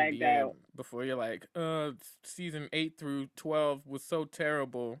like end, dragged yeah, out. before you're like, season 8 through 12 was so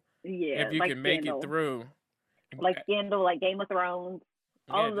terrible. Yeah, If you like can make it Scandal, through. like Scandal, like Game of Thrones.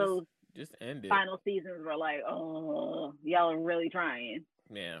 All Yeah, of those just end it. final seasons were like, oh, y'all are really trying.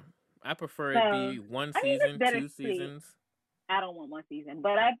 Yeah. I prefer So it be one I mean, it's season, 2 bittersweet. seasons. I don't want one season,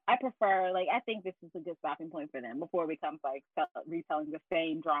 but I prefer, like, I think this is a good stopping point for them before it becomes like retelling the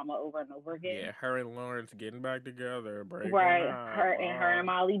same drama over and over again. Yeah, her and Lawrence getting back together, breaking Right, up. her and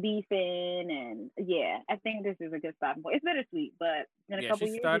Molly beefing, and yeah, I think this is a good stopping point. It's bittersweet, but in a Yeah, she couple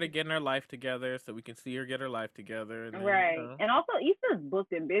years, started getting her life together, so we can see her get her life together, and then right. And also, Issa's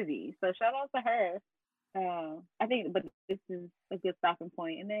booked and busy, so shout out to her. I think, but this is a good stopping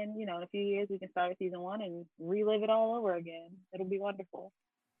point. And then, in a few years, we can start season 1 and relive it all over again. It'll be wonderful.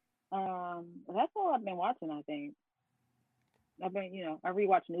 That's all I've been watching. I think I've been, I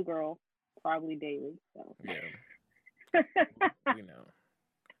rewatch New Girl probably daily. So yeah, we know.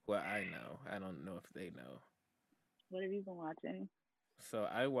 Well, I know. I don't know if they know. What have you been watching? So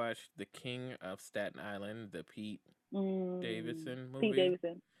I watched The King of Staten Island, the Pete Davidson movie. Pete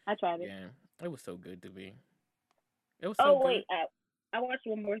Davidson. I tried it. Yeah, it was so good to me. It was Oh so wait, good. I watched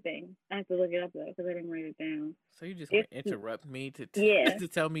one more thing. I have to look it up though because I didn't write it down. So you just want to interrupt me to yeah to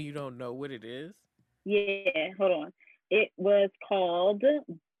tell me you don't know what it is? Yeah, hold on. It was called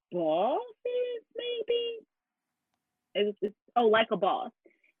Bosses, maybe. Like a Boss.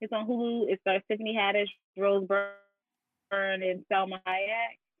 It's on Hulu. It stars Tiffany Haddish, Rose Byrne, and Salma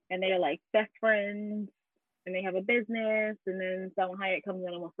Hayek, and they're like best friends, and they have a business, and then Salma Hayek comes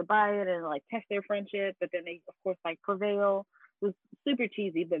in and wants to buy it and like test their friendship, but then they of course like prevail. It was super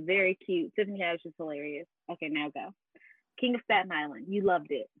cheesy but very cute. Tiffany Haddish is hilarious. Okay, now go. King of Staten Island. You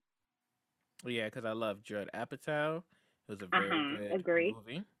loved it. Yeah, because I love Judd Apatow. It was a very good Agree.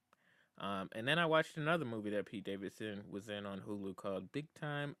 movie. And then I watched another movie that Pete Davidson was in on Hulu called Big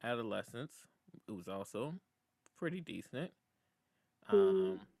Time Adolescence. It was also pretty decent.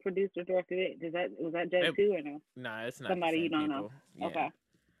 Who produced or directed it? Was that Judd too or no? Nah, it's not somebody the you same don't people. know. Yeah. Okay.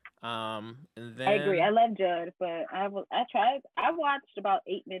 And then I agree. I love Judd, but I tried. I watched about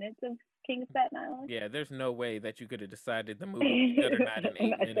 8 minutes of King of Staten Island. Yeah, there's no way that you could have decided the movie was good or not in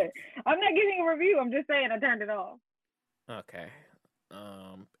 8 minutes. Sure. I'm not giving a review. I'm just saying I turned it off. Okay.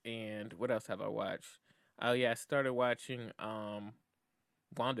 And what else have I watched? Oh yeah, I started watching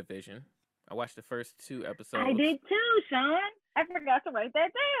WandaVision. I watched the first 2 episodes. I did too, Sean. I forgot to write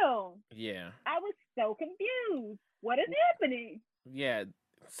that down. Yeah. I was so confused. What is happening? Yeah.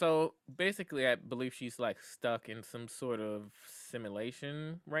 So basically, I believe she's like stuck in some sort of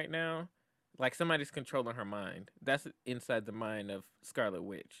simulation right now. Like somebody's controlling her mind. That's inside the mind of Scarlet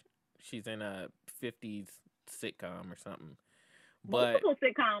Witch. She's in a 50s sitcom or something. But Multiple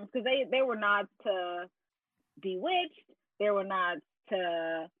sitcoms, because they were nods to Bewitched. There were nods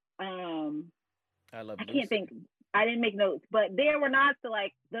to I Love I can't Lucy. think. I didn't make notes, but there were nods to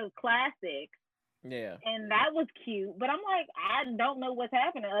like the classics, Yeah. and that was cute. But I'm like, I don't know what's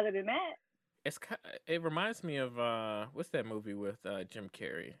happening other than that. It reminds me of what's that movie with Jim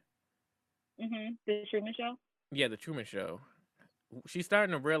Carrey? The Truman Show. Yeah, The Truman Show. She's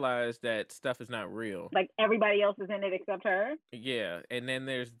starting to realize that stuff is not real. Like everybody else is in it except her. Yeah, and then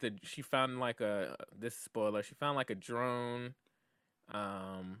there's she found like a this spoiler. She found like a drone.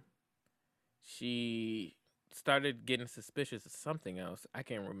 Um, she started getting suspicious of something else. I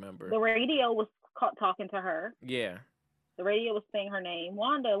can't remember. The radio was talking to her. Yeah. The radio was saying her name,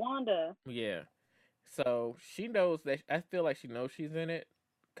 Wanda, Wanda. Yeah. So she knows that. I feel like she knows she's in it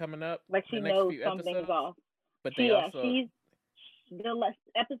coming up. Like she the next knows few something's episodes. off. But they also she's the last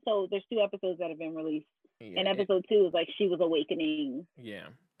episode. There's 2 episodes that have been released, yeah, and episode 2 is like she was awakening. Yeah.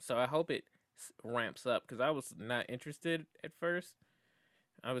 So I hope it ramps up because I was not interested at first.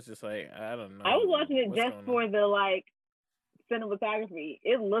 I was just like, I don't know. I was watching it just for the like cinematography.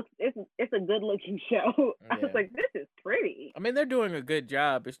 It's a good looking show. Yeah. I was like, this is pretty. I mean, they're doing a good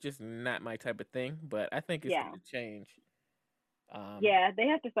job. It's just not my type of thing, but I think it's going to change. Yeah, they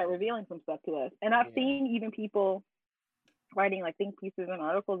have to start revealing some stuff to us. And I've seen even people writing like think pieces and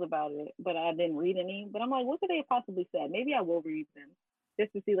articles about it, but I didn't read any. But I'm like, what could they have possibly said? Maybe I will read them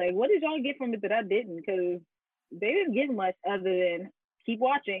just to see like what did y'all get from it that I didn't, because they didn't get much other than keep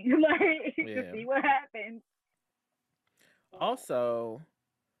watching, like to see what happens. Also,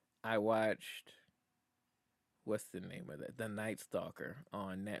 I watched what's the name of that? The Night Stalker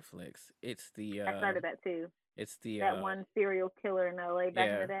on Netflix. It's the I started that too. It's the that one serial killer in LA back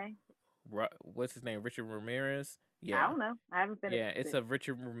in the day. What's his name? Richard Ramirez. Yeah, I don't know. I haven't finished. Yeah, it's a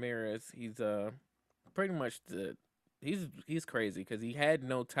Richard Ramirez. He's pretty much he's crazy because he had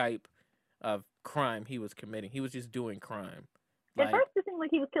no type of crime he was committing. He was just doing crime. At first, it seemed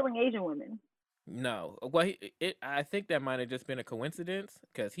like he was killing Asian women. No, well, I think that might have just been a coincidence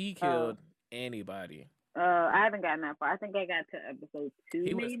because he killed anybody. I haven't gotten that far. I think I got to episode 2,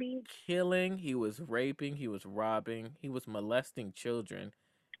 he maybe. Was killing, he was raping, he was robbing, he was molesting children.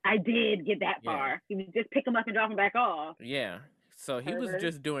 I did get that far. He would just pick them up and drop them back off. Yeah. So he was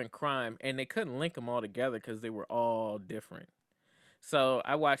just doing crime, and they couldn't link them all together because they were all different. So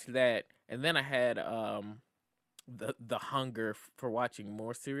I watched that, and then I had the hunger for watching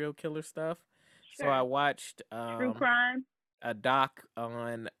more serial killer stuff. Sure. So I watched True crime, a doc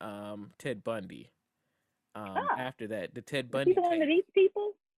on Ted Bundy. After that, the Ted Bundy. Is he the one that eats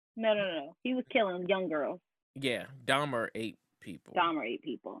people? No. He was killing young girls. Yeah, Dahmer ate people.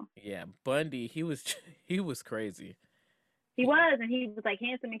 Yeah, Bundy, he was crazy. He was, and he was like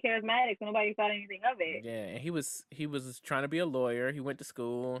handsome and charismatic, so nobody thought anything of it. Yeah, and he was trying to be a lawyer. He went to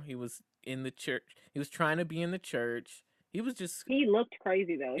school. He was in the church. He was trying to be in the church. He looked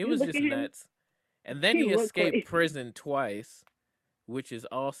crazy though. It was just nuts. And then he escaped prison twice, which is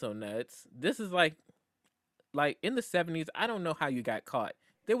also nuts. This is like in the 70s. I don't know how you got caught.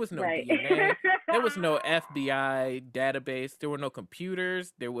 There was no DNA. There was no FBI database. There were no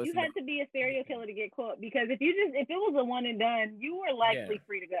computers. You had to be a serial killer to get caught, because if it was a one and done, you were likely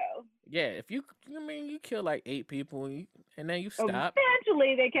free to go. Yeah, if you kill like 8 people and then you stop.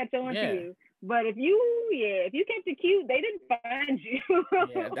 Eventually they catch on to you. But if you kept it cute, they didn't find you.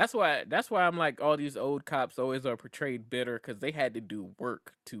 Yeah, that's why I'm like, all these old cops always are portrayed bitter because they had to do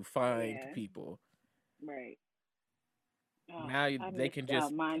work to find people. Right. Now they can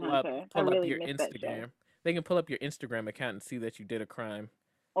just pull up your Instagram. They can pull up your Instagram account and see that you did a crime.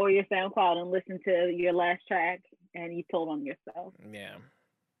 Or your SoundCloud and listen to your last track and you told on yourself. Yeah.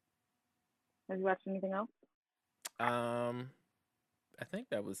 Have you watched anything else? I think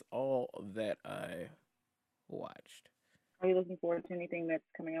that was all that I watched. Are you looking forward to anything that's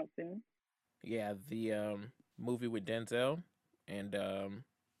coming out soon? Yeah, the movie with Denzel and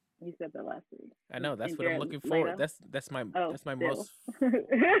You said that last week. I know, that's what I'm looking forward. That's my most that's what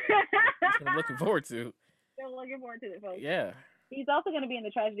I'm looking forward to. Still looking forward to it, folks. Yeah. He's also going to be in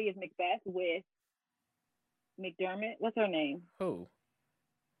The Tragedy of Macbeth with McDermott. What's her name? Who?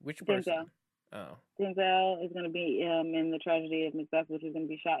 Which person? Denzel. Oh. Denzel is going to be in The Tragedy of Macbeth, which is going to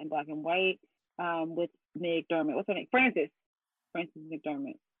be shot in black and white, with McDermott. What's her name? Frances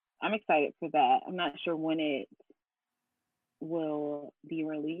McDermott. I'm excited for that. I'm not sure when it will be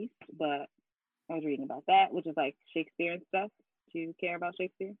released, but I was reading about that, which is like Shakespeare and stuff. Do you care about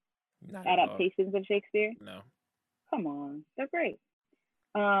Shakespeare? Not adaptations of Shakespeare? No. Come on, they're great.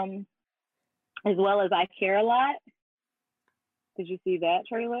 as well as I Care a Lot. Did you see that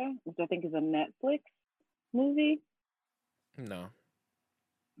trailer? Which I think is a Netflix movie. No.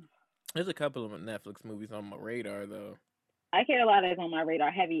 There's a couple of Netflix movies on my radar, though. I Care a Lot is on my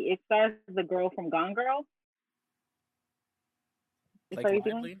radar heavy. It stars the girl from Gone Girl. The Blake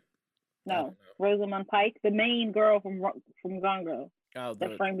crazy Lively? one? No, Rosamund Pike, the main girl from Gone Girl. Oh,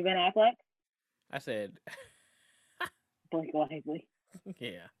 that framed Ben Affleck. I said Blake Lively.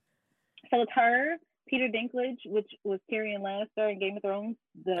 Yeah. So it's her, Peter Dinklage, which was Tyrion Lannister in Game of Thrones.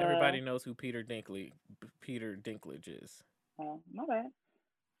 Everybody knows who Peter Dinklage is. Oh, my bad.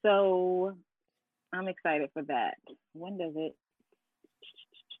 So I'm excited for that. When does it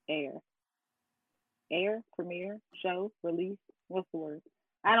air? Premiere? Show? Release? What's the word?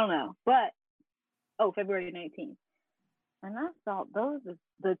 I don't know. But, February 19th. And I thought those are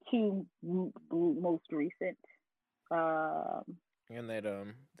the two most recent. And that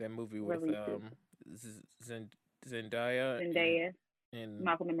movie with Zendaya and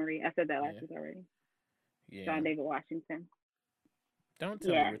Malcolm and Marie. I said that last week already. Yeah. John David Washington. Don't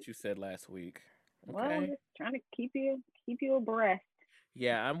tell me what you said last week. Okay. Well, I'm just trying to keep you abreast.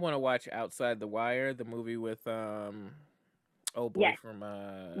 Yeah, I'm gonna watch Outside the Wire, the movie with from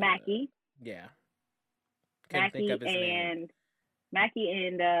Mackie. Yeah. Couldn't think of his name. Mackie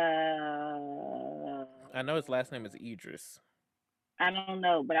and I know his last name is Idris. I don't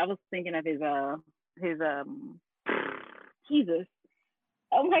know, but I was thinking of his Jesus.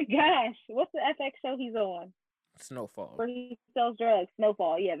 Oh my gosh. What's the FX show he's on? Snowfall. Where he sells drugs.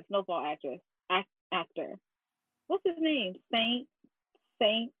 Snowfall. Yeah, the Snowfall actor. What's his name? Saint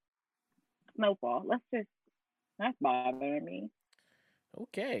Snowfall. That's bothering me.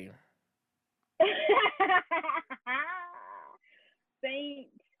 Okay. Saint.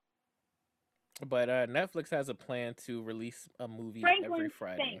 But Netflix has a plan to release a movie every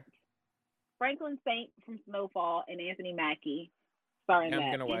Friday. Franklin Saint from Snowfall and Anthony Mackie starring that.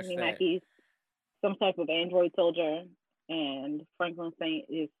 Anthony Mackie's some type of android soldier, and Franklin Saint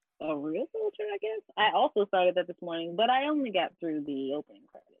is a real soldier, I guess. I also started that this morning, but I only got through the opening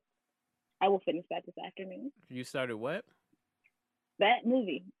credits. I will finish that this afternoon. You started what? That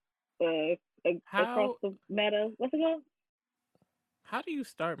movie. Across the Meadow. What's it called? How do you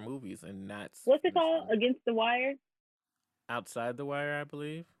start movies and not? What's it called? Against the Wire? Outside the Wire, I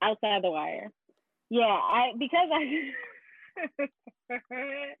believe. Outside the Wire. Yeah, I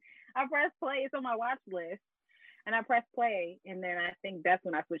pressed play. It's on my watch list, and I pressed play, and then I think that's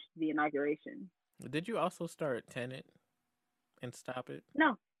when I switched to the Inauguration. Did you also start Tenet and stop it?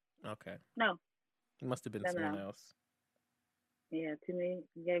 No. Okay. No. It must have been someone else. Yeah, too many.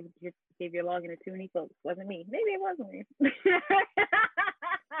 You gave your login to too many folks. Wasn't me. Maybe it wasn't me.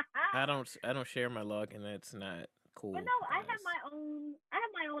 I don't share my login. That's not cool. But no, I have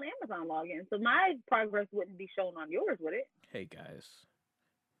my own Amazon login, so my progress wouldn't be shown on yours, would it? Hey guys,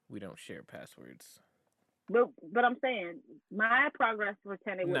 we don't share passwords. But I'm saying my progress for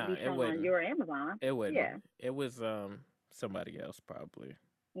Tenet would be shown on your Amazon. It wouldn't. Yeah. It was somebody else probably.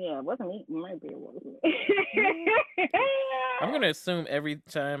 Yeah, it wasn't me. Maybe it was me. I'm gonna assume every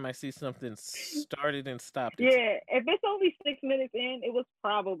time I see something started and stopped. Yeah, if it's only 6 minutes in, it was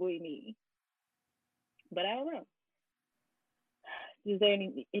probably me. But I don't know. Is there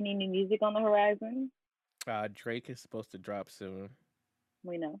any new music on the horizon? Drake is supposed to drop soon.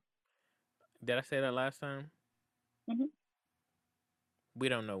 We know. Did I say that last time? Mm-hmm. We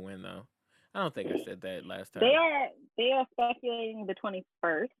don't know when though. I don't think I said that last time. They are speculating the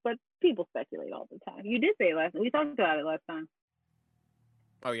 21st, but people speculate all the time. You did say it last time. We talked about it last time.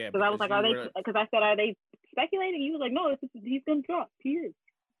 Oh yeah. Because I was like, Because I said, are they speculating? You was like, no, he's gonna drop. He is.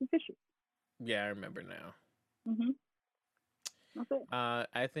 It's official. Yeah, I remember now. Mhm. That's it.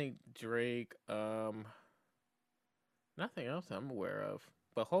 I think Drake. Nothing else I'm aware of,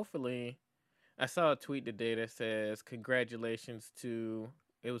 but hopefully, I saw a tweet today that says congratulations to.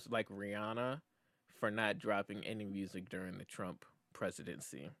 It was like Rihanna for not dropping any music during the Trump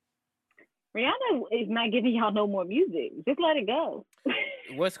presidency. Rihanna is not giving y'all no more music. Just let it go.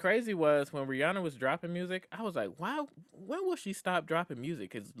 What's crazy was when Rihanna was dropping music, I was like, wow, when will she stop dropping music?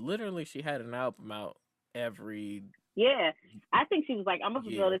 Because literally she had an album out every... Yeah, I think she was like, I'm going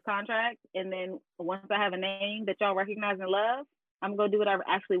to fulfill this contract, and then once I have a name that y'all recognize and love, I'm going to do what I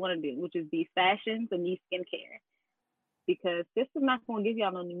actually want to do, which is these fashions and these skincare. Because this is not going to give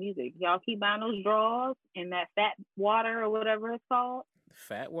y'all no new music. Y'all keep buying those drawers and that fat water or whatever it's called.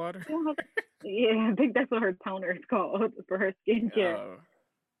 Fat water? Yeah, I think that's what her toner is called for her skincare.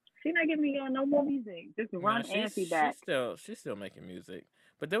 She's not giving y'all no more music. Just run Auntie back. She's still making music.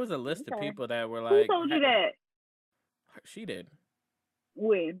 But there was a list of people that were like... Who told you that? She did.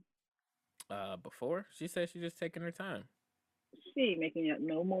 When? Before she said she's just taking her time. She ain't making up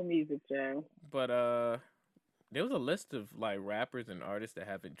no more music, Joe. But there was a list of like rappers and artists that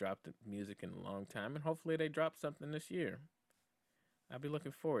haven't dropped music in a long time, and hopefully they drop something this year. I'll be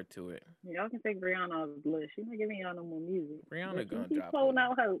looking forward to it. Y'all can take Rihanna off the list. She's not giving y'all no more music. Rihanna But she gonna keeps drop holding one.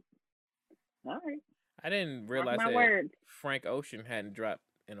 out hope. All right. I didn't Mark realize my that words. Frank Ocean hadn't dropped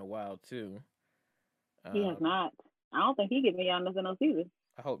in a while too. He has Um, not. I don't think he giving y'all nothing else either.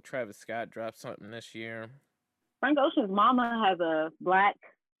 I hope Travis Scott drops something this year. Frank Ocean's mama has a black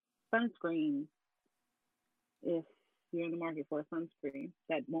sunscreen if you're in the market for a sunscreen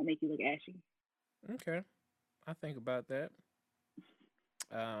that won't make you look ashy. Okay, I think about that.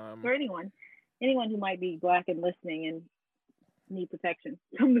 For anyone who might be black and listening and need protection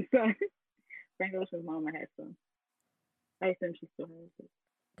from the sun. Frank Ocean's mama has some. I assume she still has it.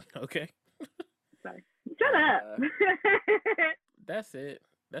 Okay. Sorry. Shut up. That's it.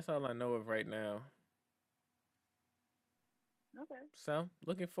 That's all I know of right now. Okay. So,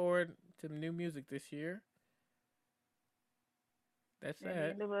 looking forward to new music this year. That's And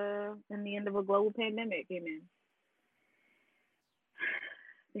that. the end of a global pandemic, amen.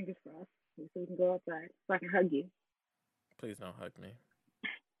 Fingers crossed. So we can go outside. So I can hug you. Please don't hug me.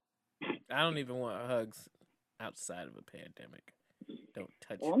 I don't even want hugs outside of a pandemic. Don't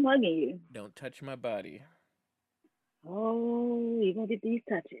touch. Oh, I'm hugging you. Don't touch my body. Oh, you're gonna get these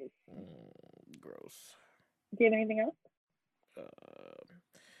touches. Gross. Do you have anything else?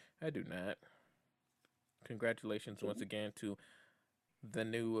 I do not. Congratulations once again to the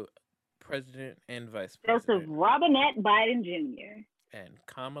new president and vice Joseph president. Robinette Biden Jr. And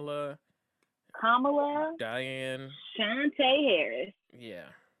Kamala Diane Shantae Harris. Yeah.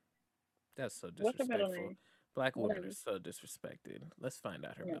 That's so What's her middle disrespectful. name? Black women Whatever. are so disrespected. Let's find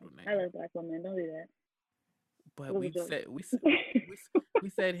out her No, middle name. I love black women. Don't do that. But we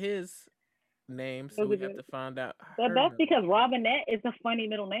said his name, so we have to find out. But that's because Robinette is a funny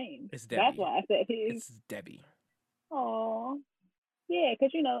middle name. It's Debbie. That's why I said his. It's Debbie. Oh, yeah,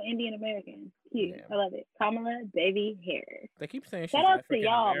 because Indian American. Cute. Yeah. I love it. Kamala Devi Harris. They keep saying she's African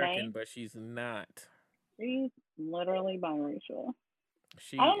American, but she's not. She's literally biracial.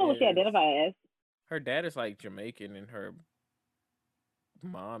 I don't know what she identifies as. Her dad is like Jamaican, and her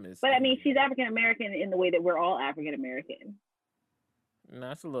mom is. But I mean, she's African American in the way that we're all African American. No,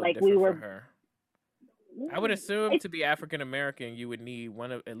 that's a little different for her. I would assume to be African American, you would need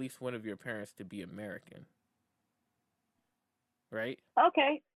at least one of your parents to be American, right?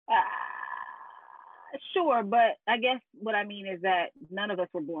 Okay, sure, but I guess what I mean is that none of us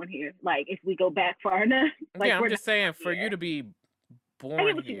were born here. Like, if we go back far enough, like, I'm just saying for you to be born I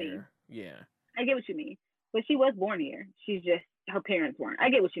get what here, you mean. Yeah, I get what you mean. But she was born here. She's just her parents weren't. I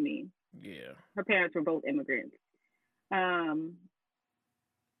get what you mean. Yeah, her parents were both immigrants.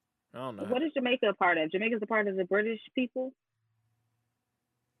 I don't know. What is Jamaica a part of? Jamaica's a part of the British people?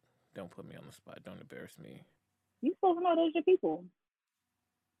 Don't put me on the spot. Don't embarrass me. You supposed to know those are people.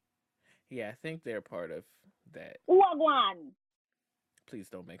 Yeah, I think they're part of that. Wagwan. Please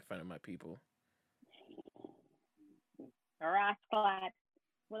don't make fun of my people. Rasclat.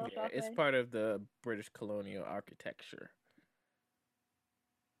 What else? Yeah, it's part of the British colonial architecture.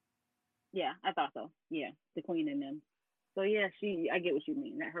 Yeah, I thought so. Yeah, the Queen and them. So yeah, I get what you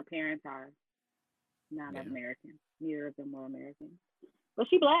mean. That her parents are not American. Neither of them were American. But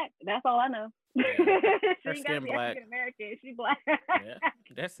she black. That's all I know. Yeah. She Her skin black. African American. She black. Yeah,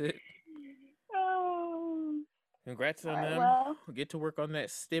 that's it. Oh. Congrats on them. Well, get to work on that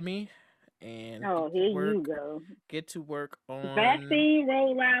STEMI and you go. Get to work on vaccine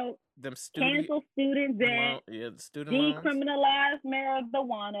rollout. Them cancel student debt. The student loans. Decriminalize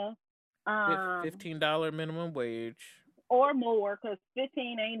marijuana. $15 minimum wage. Or more, because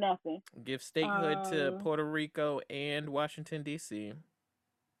 15 ain't nothing. Give statehood to Puerto Rico and Washington, D.C.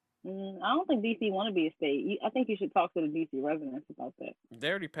 I don't think D.C. want to be a state. I think you should talk to the D.C. residents about that. They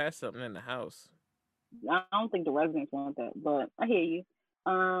already passed something in the House. I don't think the residents want that, but I hear you.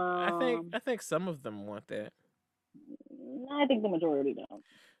 I think some of them want that. I think the majority don't.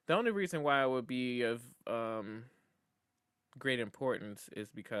 The only reason why it would be of great importance is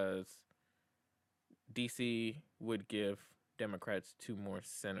because D.C. would give Democrats 2 more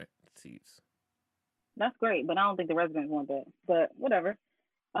Senate seats. That's great, but I don't think the residents want that. But whatever.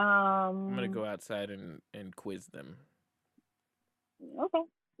 I'm gonna go outside and quiz them. Okay.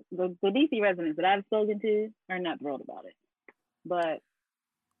 The DC residents that I've spoken to are not thrilled about it, but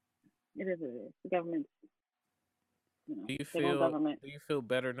it is what it is. The government. Do you feel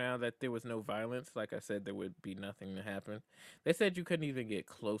better now that there was no violence? Like I said, there would be nothing to happen. They said you couldn't even get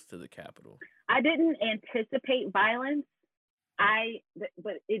close to the Capitol. I didn't anticipate violence.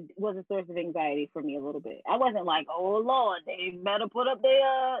 but it was a source of anxiety for me a little bit. I wasn't like, oh Lord, they better put up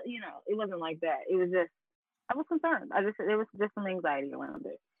their, it wasn't like that. It was just, I was concerned. There was just some anxiety around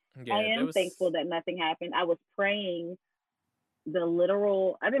it. Yeah, I am thankful that nothing happened. I was praying I've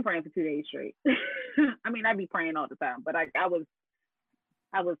been praying for 2 days straight. I mean, I'd be praying all the time, but I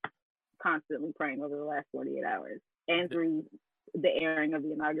was constantly praying over the last 48 hours and through the airing of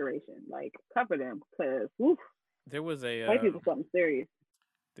the inauguration. Like, cover them, because there was white people something serious.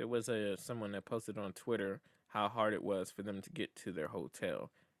 There was someone that posted on Twitter how hard it was for them to get to their hotel.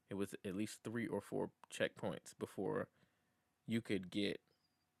 It was at least 3 or 4 checkpoints before you could get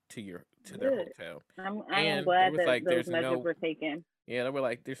to their hotel. I'm glad that those measures were taken. Yeah, they were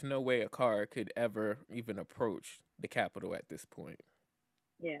like, there's no way a car could ever even approach the Capitol at this point.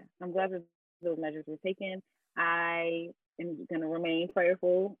 Yeah, I'm glad that those measures were taken. I am going to remain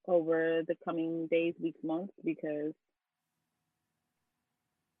prayerful over the coming days, weeks, months, because,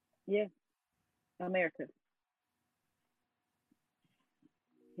 yeah, America.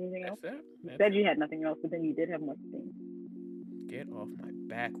 Anything else? You said you had nothing else, but then you did have more things. Get off my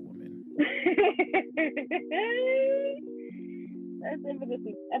back, woman. That's it for this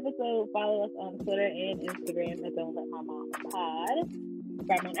week's episode. Follow us on Twitter and Instagram at Don't Let My Mom Pod.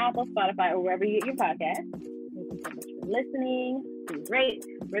 Subscribe on Apple, Spotify, or wherever you get your podcasts. Thank you so much for listening. Please rate,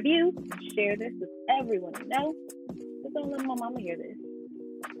 review, share this with everyone you know. But don't let my mama hear this.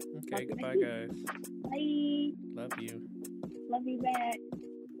 Okay, goodbye, guys. Bye. Love you. Love you back.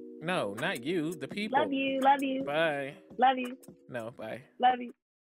 No, not you. The people. Love you. Love you. Bye. Love you. No, bye. Love you.